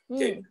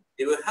 Okay,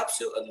 it will help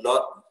you a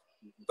lot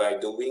by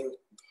doing.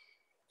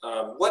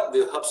 What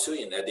will help you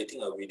in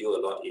editing a video a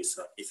lot is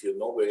if you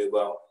know very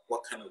well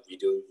what kind of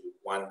video you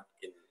want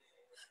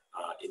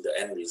in the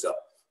end result.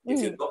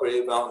 If you know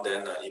very well,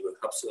 then it will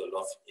help you a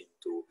lot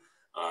into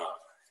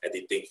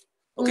editing.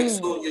 Okay,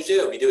 so usually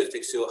a video it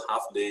takes you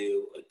half day,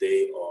 a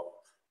day, or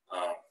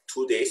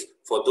 2 days.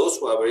 For those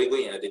who are very good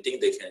in editing,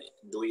 they can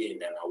do it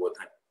in an hour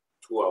time,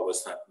 2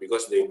 hours time,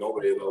 because they know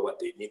very well what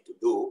they need to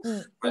do.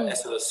 But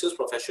as a sales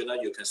professional,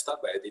 you can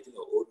start by editing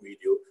your own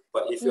video.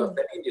 But if you are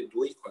planning to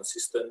do it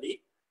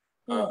consistently,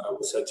 I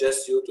would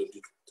suggest you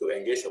to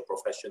engage a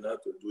professional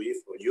to do it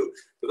for you,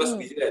 because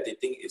video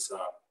editing is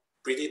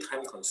pretty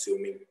time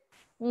consuming.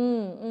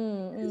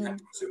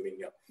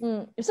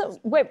 So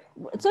wait,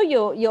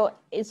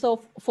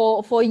 so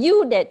for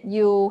you that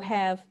you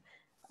have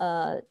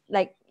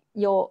like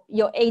your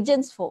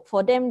agents,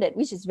 for them that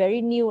which is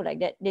very new like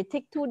that, they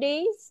take 2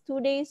 days, 3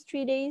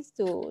 days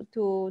to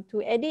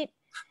edit,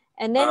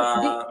 and then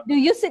do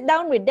you sit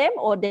down with them,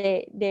 or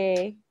they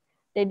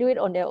do it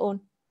on their own?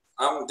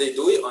 They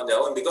do it on their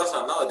own, because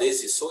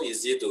nowadays it's so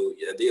easy to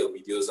edit your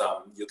videos.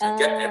 You can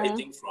get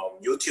editing from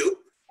YouTube.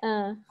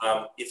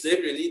 If they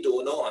really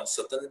don't know on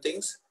certain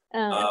things,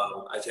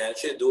 I can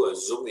actually do a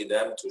Zoom with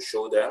them to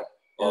show them,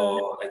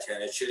 or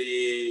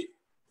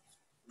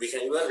we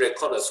can even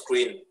record a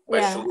screen by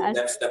showing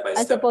them step by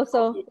step. I suppose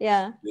so.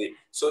 Yeah.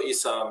 So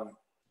it's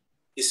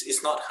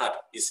not hard.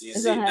 It's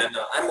easy, and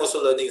I'm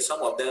also learning.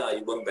 Some of them are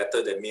even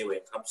better than me when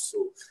it comes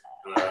to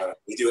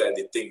video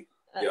editing.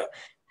 Yeah.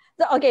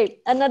 So, okay,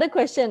 another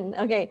question.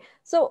 Okay,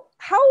 so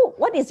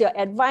what is your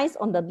advice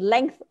on the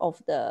length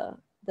of the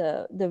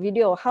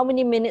video? How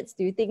many minutes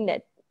do you think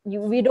that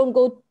we don't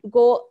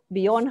go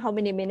beyond how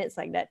many minutes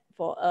like that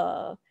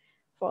for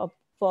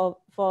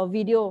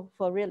video,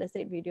 for real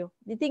estate video?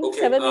 Do you think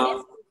 7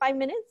 minutes, 5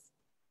 minutes?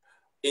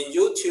 In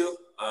YouTube,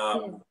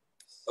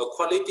 A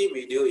quality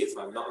video, if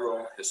I'm not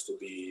wrong, has to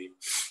be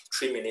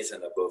 3 minutes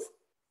and above.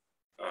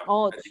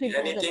 Oh,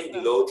 anything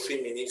below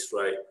 3 minutes,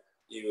 right,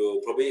 it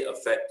will probably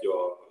affect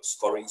your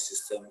scoring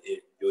system in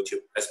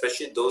YouTube,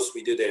 especially those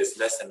videos that is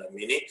less than a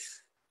minute.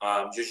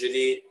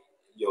 Usually,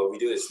 your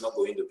video is not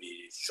going to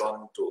be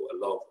shown to a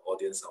lot of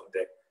audience out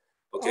there.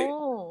 Okay.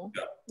 Oh.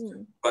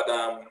 Yeah. But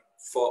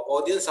for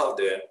audience out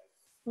there,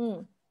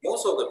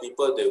 most of the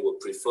people, they would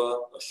prefer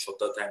a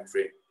shorter time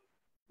frame.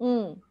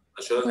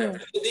 A shorter time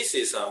frame. So this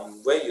is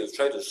where you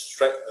try to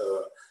strike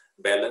a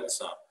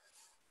balance.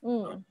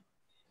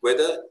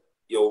 Whether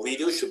your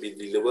video should be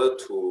delivered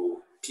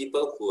to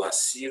people who are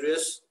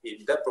serious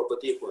in that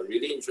property, who are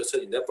really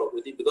interested in that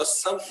property,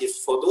 because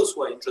for those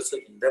who are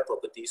interested in that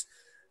properties,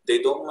 they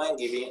don't mind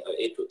giving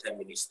 8 to 10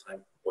 minutes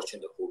time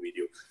watching the whole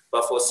video.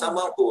 But for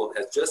someone who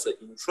has just an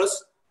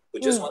interest, who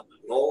just want to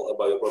know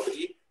about your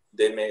property,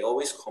 they may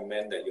always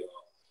comment that your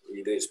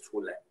video is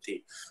too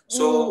lengthy.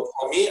 So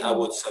for me, I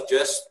would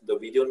suggest the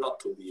video not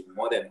to be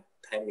more than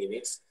 10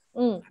 minutes.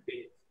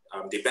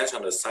 Depends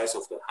on the size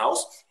of the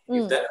house.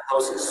 If that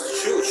house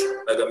is huge,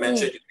 like I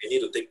mentioned, you need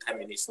to take 10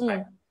 minutes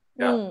time.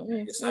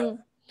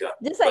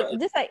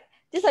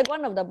 Just like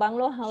one of the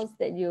bungalow house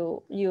that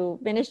you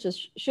managed to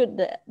shoot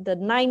the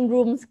 9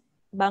 rooms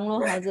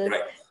bungalow houses.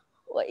 Right.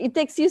 It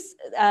takes you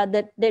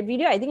that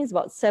video. I think it's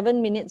about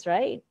 7 minutes,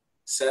 right?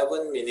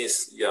 7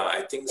 minutes, yeah,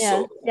 I think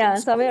so. Yeah,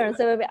 somewhere around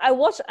 7 minutes. I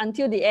watched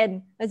until the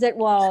end. I said,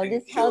 "Wow,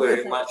 this house is." Thank you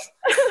very much.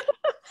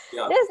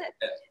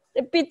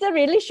 Peter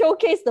really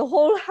showcased the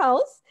whole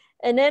house.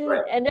 And then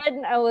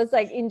I was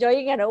like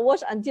enjoying it. I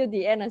watched until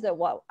the end. I said,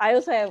 wow, I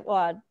also have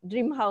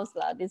dream house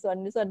lah. This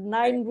one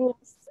 9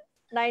 rooms.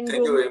 Thank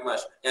you very much.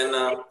 And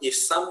if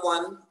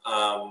someone,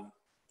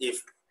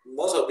 if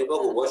most of the people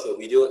who watch your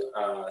video,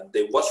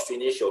 they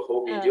finish your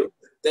whole video,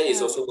 that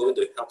is also going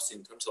to help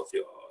in terms of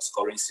your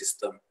scoring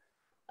system.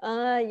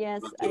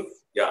 Yes.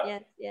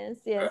 Yes.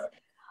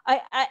 I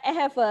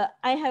have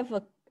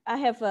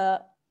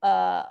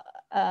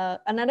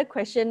another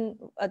question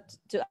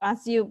to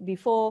ask you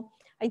before.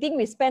 I think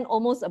we spent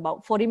almost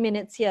about 40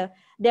 minutes here.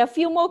 There are a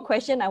few more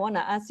questions I want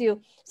to ask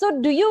you.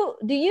 So do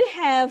you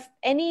have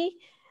any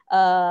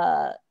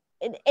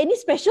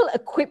special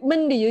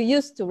equipment do you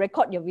use to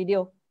record your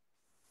video?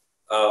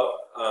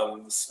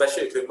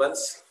 Special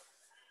equipments?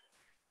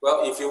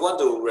 Well, if you want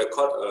to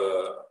record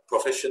a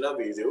professional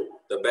video,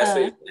 the best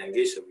way is to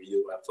engage a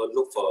videographer.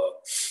 Look for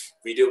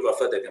a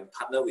videographer that can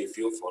partner with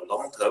you for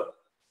long term.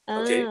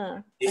 Okay.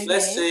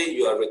 Let's say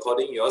you are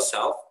recording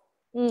yourself,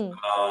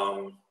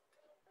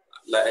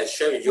 like I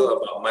shared with you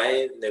about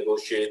my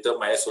negotiator,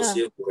 my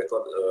associate who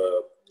record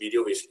a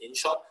video with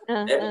InShot,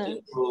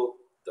 everything through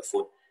the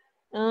phone.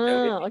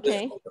 From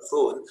the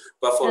phone.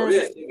 But for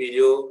real estate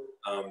video,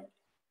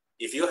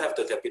 if you have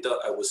the capital,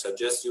 I would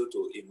suggest you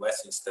to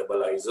invest in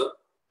stabilizer.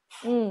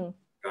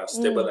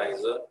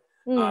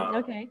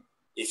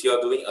 If you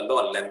are doing a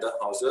lot of landed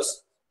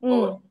houses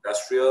or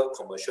industrial,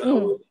 commercial, I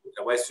would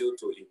advise you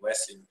to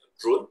invest in a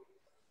drone.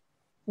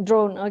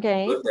 That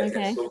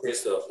can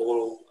showcase the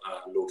whole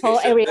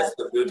location. That's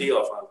the beauty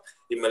of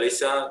in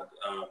Malaysia.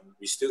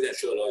 We still can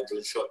shoot a lot of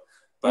drone shot,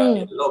 but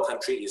in a lot of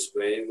countries it's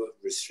very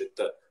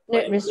restricted.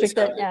 In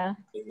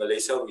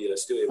Malaysia, we are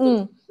still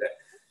able to do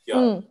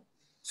that.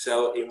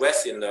 So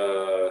invest in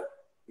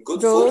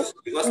good phones,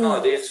 because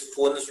nowadays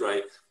phones,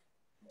 right,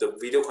 the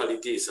video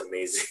quality is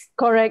amazing.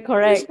 Correct.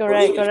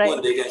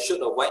 They can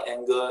shoot a wide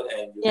angle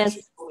and you can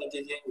shoot so many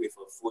things with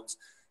a phone.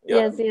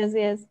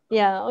 Yes.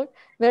 Yeah,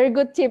 very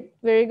good tip.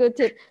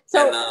 So,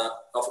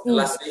 and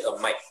lastly, a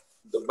mic.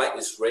 The mic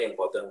is very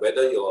important.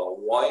 Whether your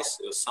voice,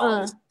 your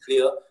sound is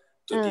clear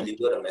to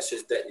deliver the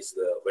message, that is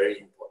very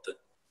important.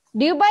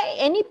 Do you buy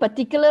any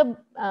particular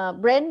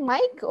brand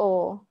mic,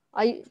 or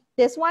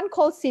there's one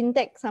called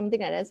Syntec,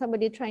 something like that?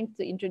 Somebody trying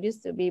to introduce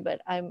to me,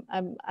 but I'm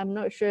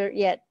not sure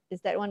yet.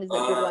 Is that one? Is a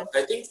good one?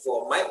 I think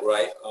for mic,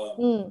 right?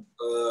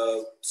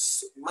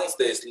 Mic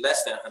that is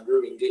less than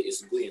 100 ringgit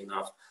is good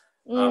enough.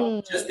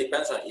 Just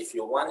depends on if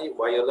you want it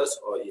wireless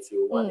or if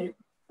you want it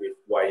with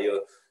wire.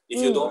 If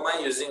you don't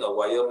mind using a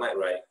wire mic,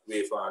 right,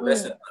 with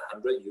less than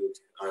 100, you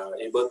are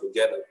able to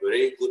get a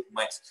very good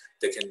mic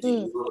that can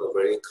deliver a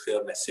very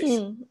clear message.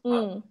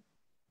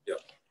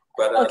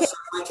 But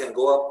some can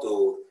go up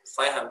to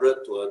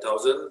 500 to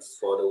 1,000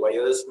 for the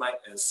wireless mic,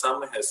 and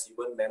some has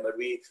even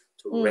memory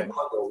to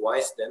record the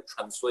voice, then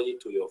transfer it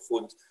to your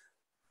phone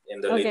in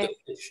the later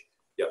stage.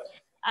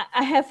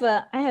 I have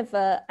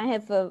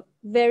a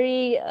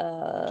very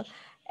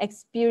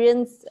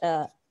experienced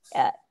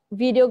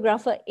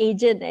videographer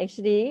agent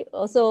actually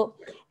also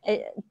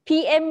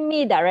PM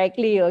me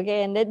directly,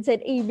 and then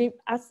said, hey,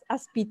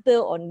 ask Peter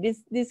on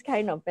this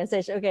kind of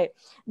message,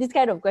 this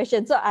kind of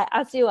question. So I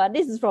asked you,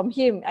 this is from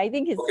him. I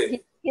think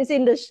he's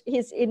in this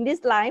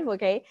live.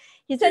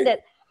 He said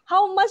that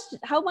how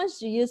much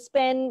do you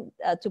spend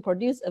to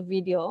produce a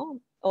video,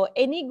 or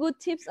any good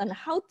tips on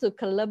how to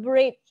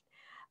collaborate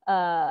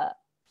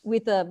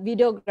with a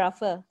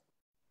videographer?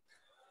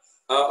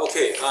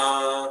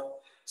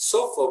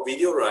 So for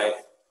video, right,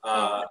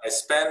 I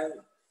spend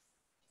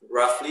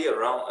roughly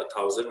around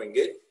 1,000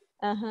 ringgit,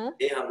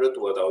 800 to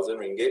 1,000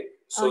 ringgit.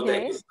 So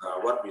that is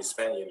what we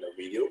spend in the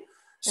video.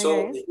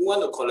 So if you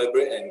want to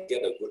collaborate and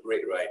get a good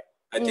rate, right?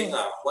 I think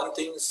one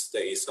thing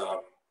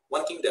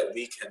that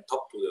we can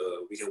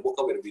we can work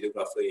out with the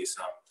videographer is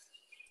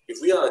if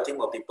we are a team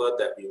of people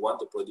that we want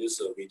to produce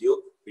a video,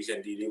 we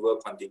can deliver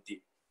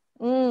quantity.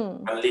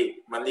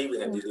 Monthly we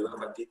can deliver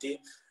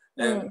quantity.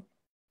 And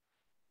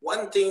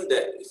one thing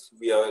that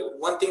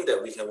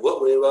we can work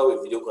very well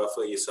with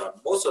videographer is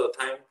most of the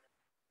time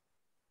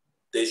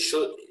they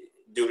shoot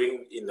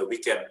in the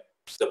weekend.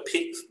 The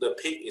peak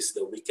is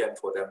the weekend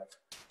for them.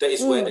 That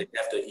is where they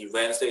have the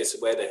events. That is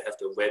where they have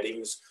the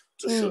weddings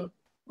to shoot.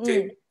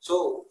 Okay,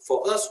 so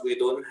for us, we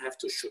don't have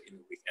to shoot in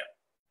the weekend.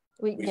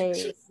 We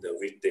shoot the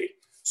weekday.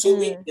 So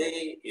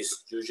weekday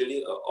is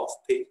usually an off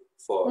peak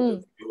for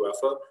the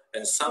videographer,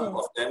 and some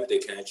of them they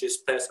can actually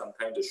spend some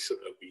time to shoot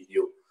a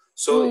video.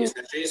 So it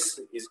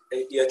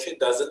actually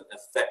doesn't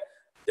affect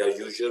their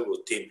usual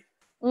routine.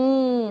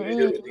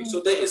 So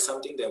that is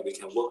something that we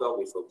can work out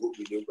with a good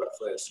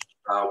videographer,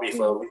 with a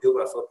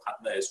videographer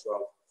partner as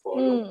well.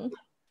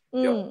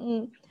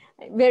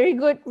 Very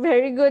good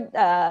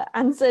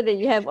answer that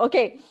you have.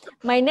 Okay,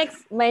 my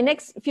next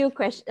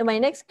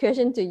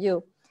question to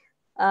you,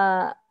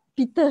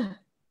 Peter.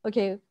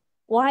 Okay,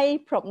 why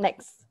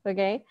PropNex?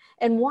 Okay,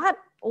 and what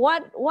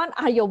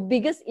are your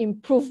biggest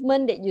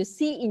improvement that you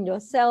see in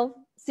yourself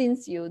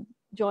since you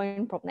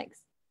joined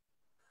PropNex?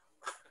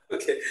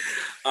 Okay,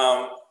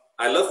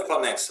 I love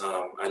PropNex.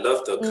 I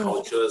love the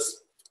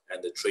cultures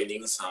and the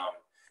trainings.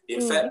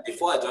 In fact,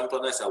 before I joined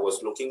PropNex, I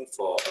was looking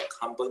for a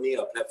company,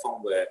 a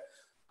platform where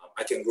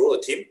I can grow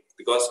a team,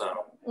 because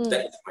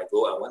that is my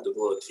goal. I want to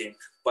grow a team,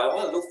 but I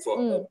want to look for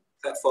a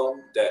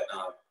platform that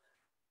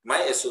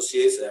my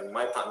associates and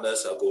my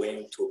partners are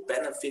going to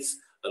benefit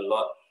a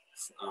lot.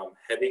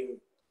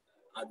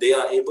 They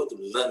are able to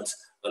learn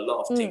a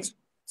lot of things.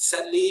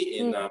 Sadly,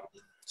 in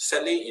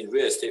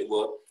real estate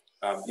world,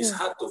 it's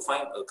hard to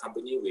find a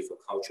company with a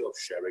culture of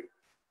sharing.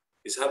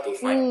 It's hard to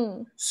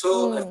find.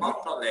 So I found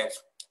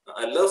PropNex.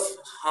 I love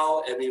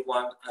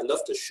I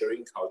love the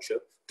sharing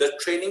culture. The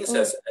trainings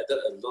has added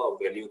a lot of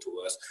value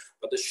to us,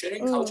 but the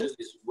sharing culture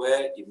is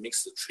where it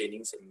makes the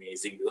trainings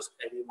amazing, because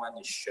everyone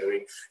is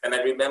sharing. And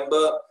I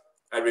remember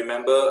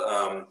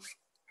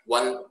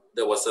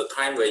there was a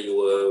time where you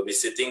were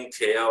visiting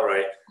KL,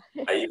 right?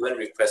 I even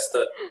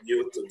requested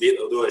you to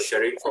do a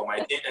sharing for my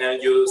team,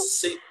 and you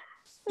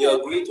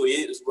agreed to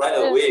it right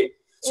away.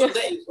 So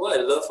that is what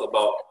I love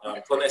about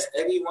PropNex.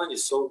 Everyone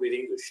is so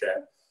willing to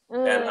share.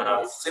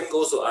 And same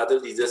goes to other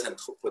leaders and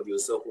top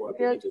producers who are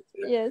willing to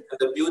share. And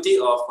the beauty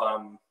of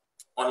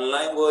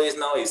online world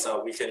now is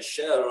we can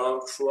share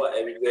around throughout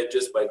everywhere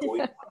just by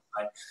going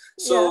online.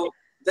 So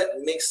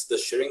that makes the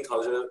sharing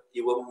culture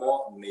even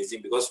more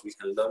amazing, because we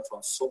can learn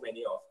from so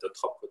many of the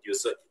top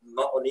producers,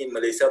 not only in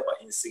Malaysia but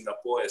in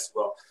Singapore as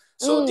well.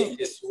 So this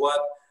is what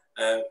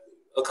a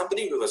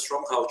company with a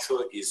strong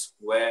culture is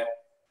where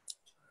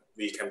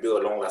we can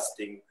build a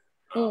long-lasting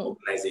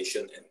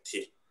organization and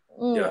team.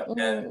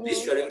 And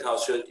this sharing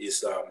culture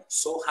is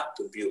so hard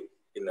to build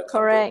in the company.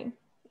 Correct.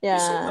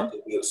 It's so hard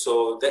to build.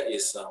 So that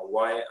is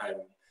why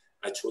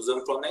I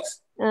chosen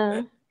PropNex.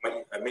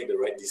 I made the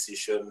right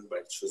decision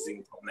by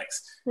choosing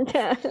PropNex.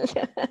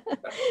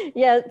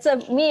 So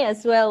me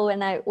as well.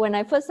 When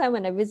I first time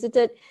when I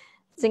visited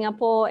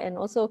Singapore, and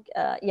also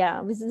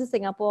visited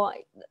Singapore,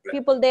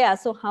 people there are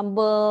so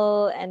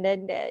humble, and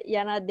then they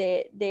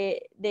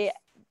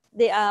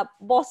are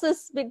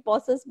bosses, big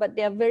bosses, but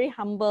they are very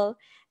humble.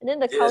 And then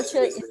the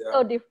culture is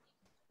so different.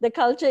 The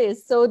culture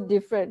is so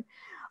different.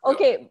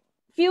 Okay,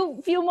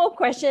 few more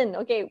questions.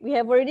 Okay, we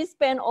have already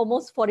spent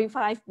almost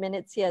 45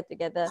 minutes here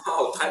together.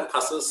 Wow, time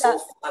passes so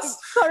fast.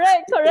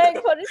 Correct.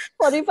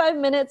 45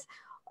 minutes.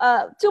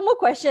 Two more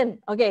questions.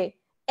 Okay,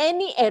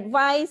 any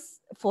advice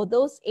for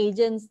those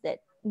agents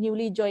that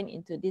newly joined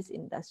into this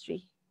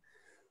industry?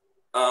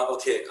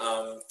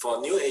 For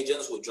new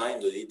agents who join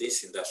into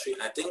this industry,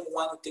 I think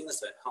one thing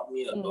that helped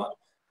me a lot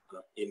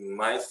in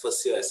my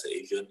first year as an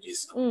agent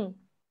is to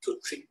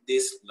treat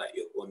this like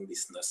your own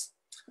business.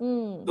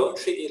 Don't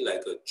treat it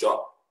like a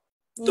job.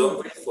 Don't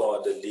wait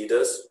for the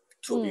leaders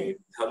to be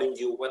telling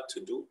you what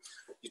to do.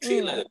 You treat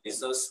it like a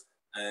business,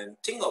 and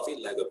think of it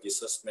like a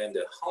businessman.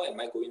 That how am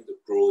I going to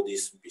grow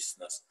this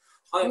business?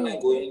 How am I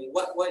going?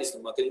 What is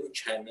the marketing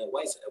channel?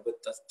 What is the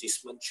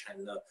advertisement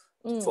channel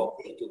for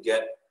me to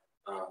get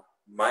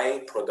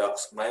my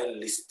products, my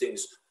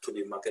listings to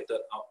be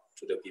marketed out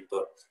to the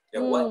people?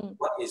 And what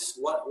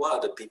are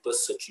the people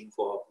searching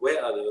for?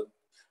 Where are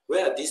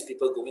these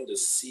people going to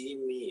see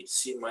me,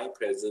 see my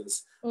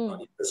presence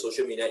in the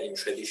social media, in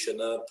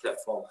traditional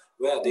platform?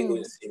 Where are they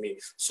going to see me?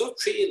 So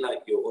treat it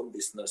like your own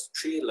business.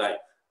 Treat it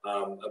like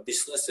a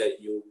business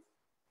that you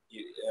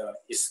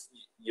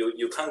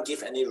can't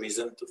give any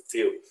reason to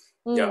fail.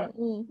 Yeah,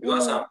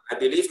 because I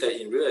believe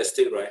that in real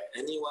estate, right,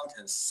 anyone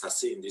can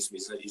succeed in this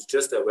business. It's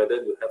just that whether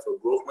you have a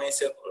growth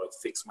mindset or a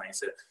fixed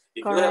mindset.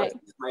 If you have a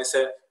fixed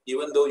mindset,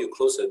 even though you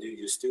close a deal,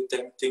 you still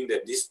think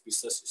that this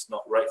business is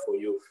not right for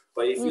you.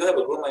 But if you have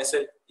a growth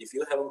mindset, if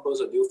you haven't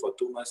closed a deal for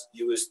 2 months,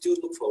 you will still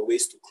look for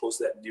ways to close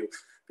that deal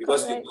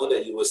because you know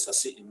that you will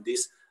succeed in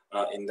this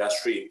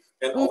industry.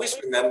 And always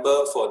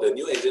remember, for the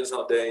new agents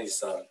out there,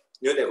 is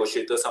new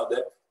negotiators out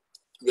there,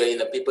 we are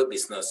in a people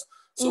business.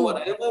 So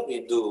whatever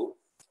we do,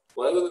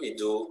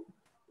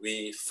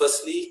 we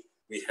firstly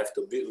have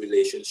to build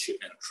relationship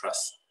and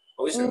trust.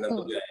 Always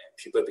remember we are in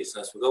people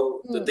business.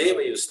 Because the day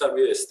when you start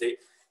real estate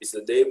is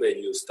the day when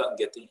you start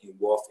getting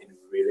involved in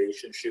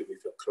relationship with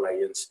your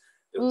clients,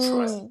 your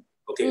trust.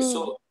 Okay,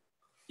 so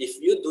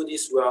if you do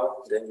this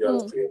well, then you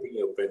are creating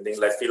your branding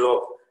like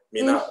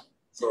Philomena.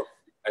 So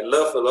I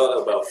love a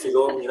lot about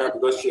Philomena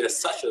because she has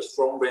such a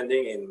strong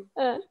branding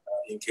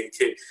in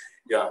KK.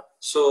 Yeah,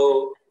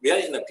 so we are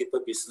in a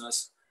people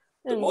business.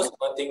 The most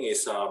important thing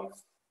is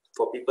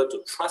for people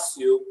to trust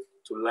you,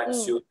 to like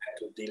you, and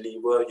to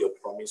deliver your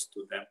promise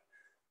to them.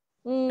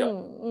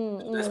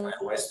 That's my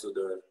advice to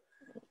the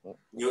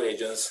new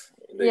agents.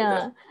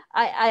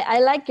 I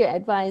like your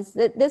advice.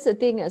 That's the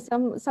thing.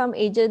 Some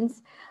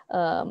agents,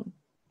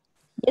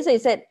 yes, I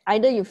said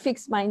either you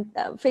fix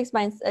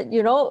mindset.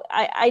 You know,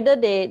 either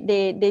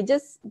they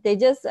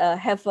just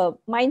have a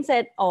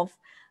mindset of,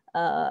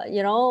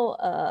 you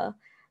know.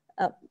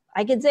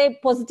 I can say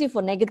positive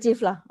or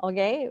negative lah,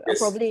 okay? Yes,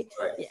 probably,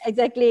 right.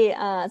 Exactly.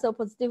 So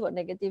positive or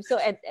negative. So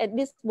at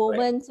this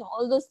moment, so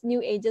all those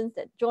new agents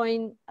that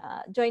join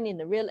in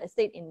the real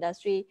estate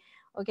industry,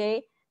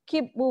 okay,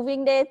 keep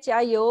moving there,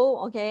 加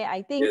油, okay?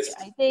 I think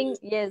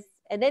yes.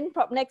 And then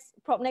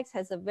PropNex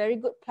has a very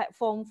good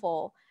platform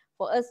for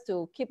us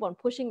to keep on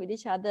pushing with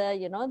each other,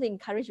 you know, to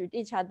encourage with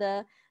each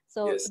other.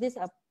 So these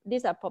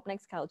are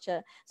PropNex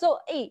culture. So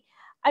hey,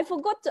 I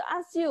forgot to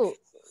ask you,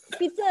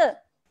 Peter.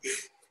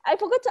 I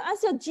forgot to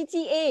ask your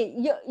GTA,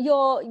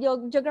 your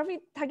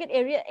geographic target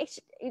area.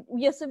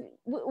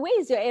 Where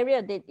is your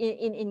area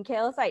in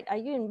KL side? Are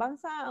you in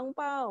Bangsa, Ang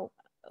Pao?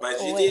 My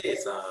GTA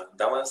is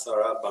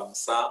Damansara,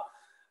 Bangsa,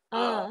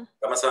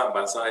 Damansara and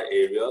Bangsa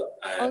area.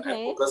 I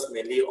focus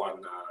mainly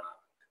on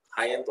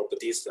high-end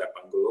properties like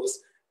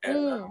bungalows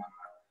and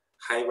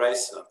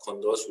high-rise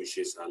condos, which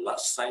is a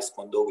large-size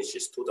condo, which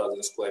is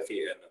 2,000 square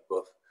feet and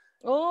above.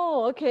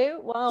 Oh, okay.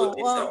 Wow. So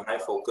these are my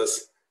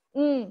focus.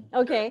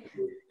 Okay.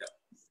 Yeah.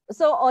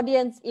 So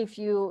audience, if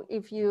you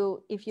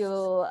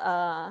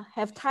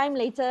have time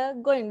later,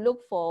 go and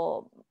look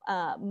for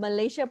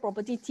Malaysia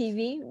Property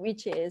TV,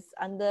 which is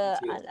under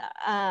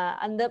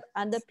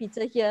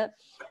Peter here.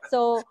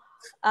 So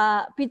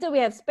Peter, we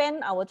have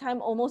spent our time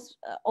almost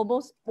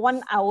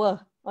 1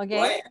 hour.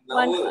 Okay,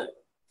 right?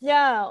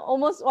 Yeah,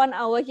 almost 1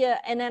 hour here,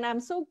 and then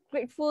I'm so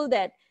grateful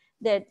that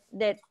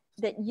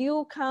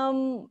you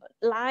come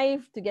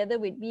live together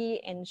with me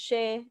and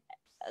share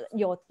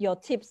your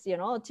tips, you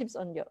know, tips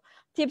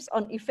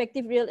on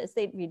effective real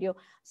estate video.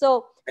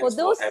 So thanks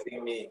for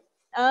having me.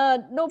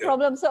 No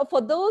problem. So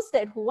for those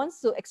who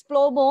wants to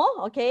explore more,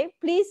 okay,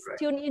 please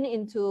tune in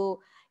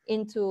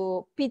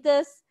into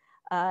Peter's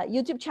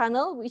YouTube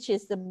channel, which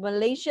is the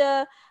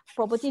Malaysia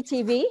Property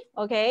TV,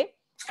 okay.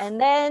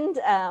 And then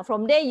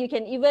from there you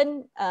can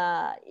even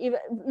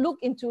look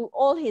into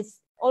all his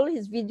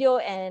video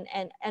and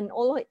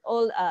all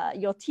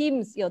your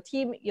team's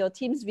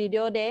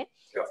video there.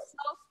 Yeah.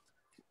 So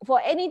for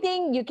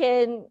anything, you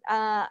can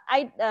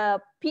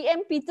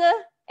PM Peter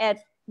at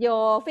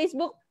your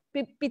Facebook,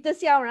 Peter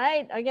Seow,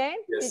 right? Okay,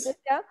 yes. Peter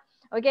Seow.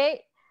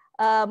 Okay.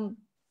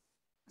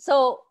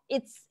 So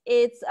it's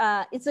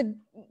a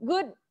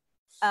good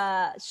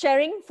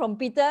sharing from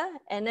Peter,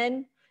 and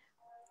then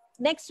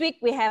next week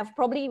we have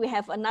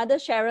another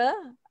sharer.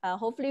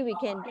 Hopefully we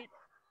can get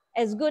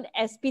as good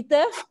as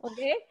Peter.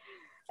 Okay,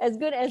 as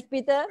good as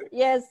Peter.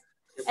 Yes,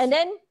 and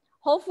then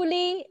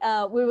hopefully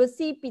we will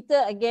see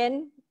Peter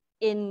again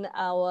in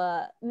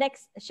our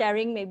next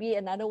sharing, maybe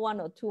another 1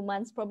 or 2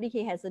 months. Probably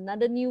he has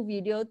another new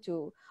video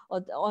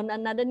or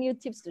another new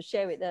tips to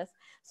share with us.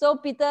 So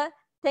Peter,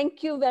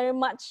 thank you very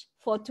much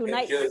for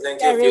tonight.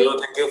 Thank you, Philo.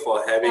 Thank you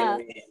for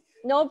having me.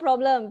 No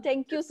problem.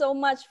 Thank you so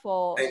much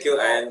for. Thank you.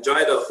 I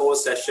enjoyed the whole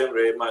session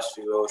very much,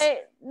 Philo.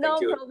 Hey, no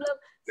problem.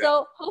 Yeah.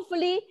 So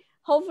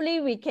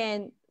hopefully we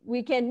can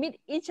meet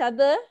each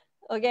other.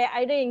 Okay,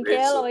 either in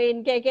KL or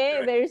in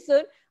KK very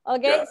soon.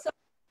 Okay, so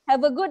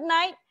have a good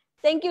night.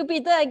 Thank you,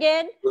 Peter,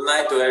 again. Good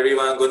night to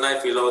everyone. Good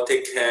night, Philo.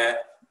 Take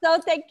care.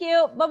 So thank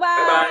you. Bye-bye.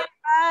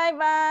 Bye-bye.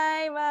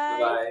 Bye-bye.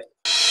 Bye-bye.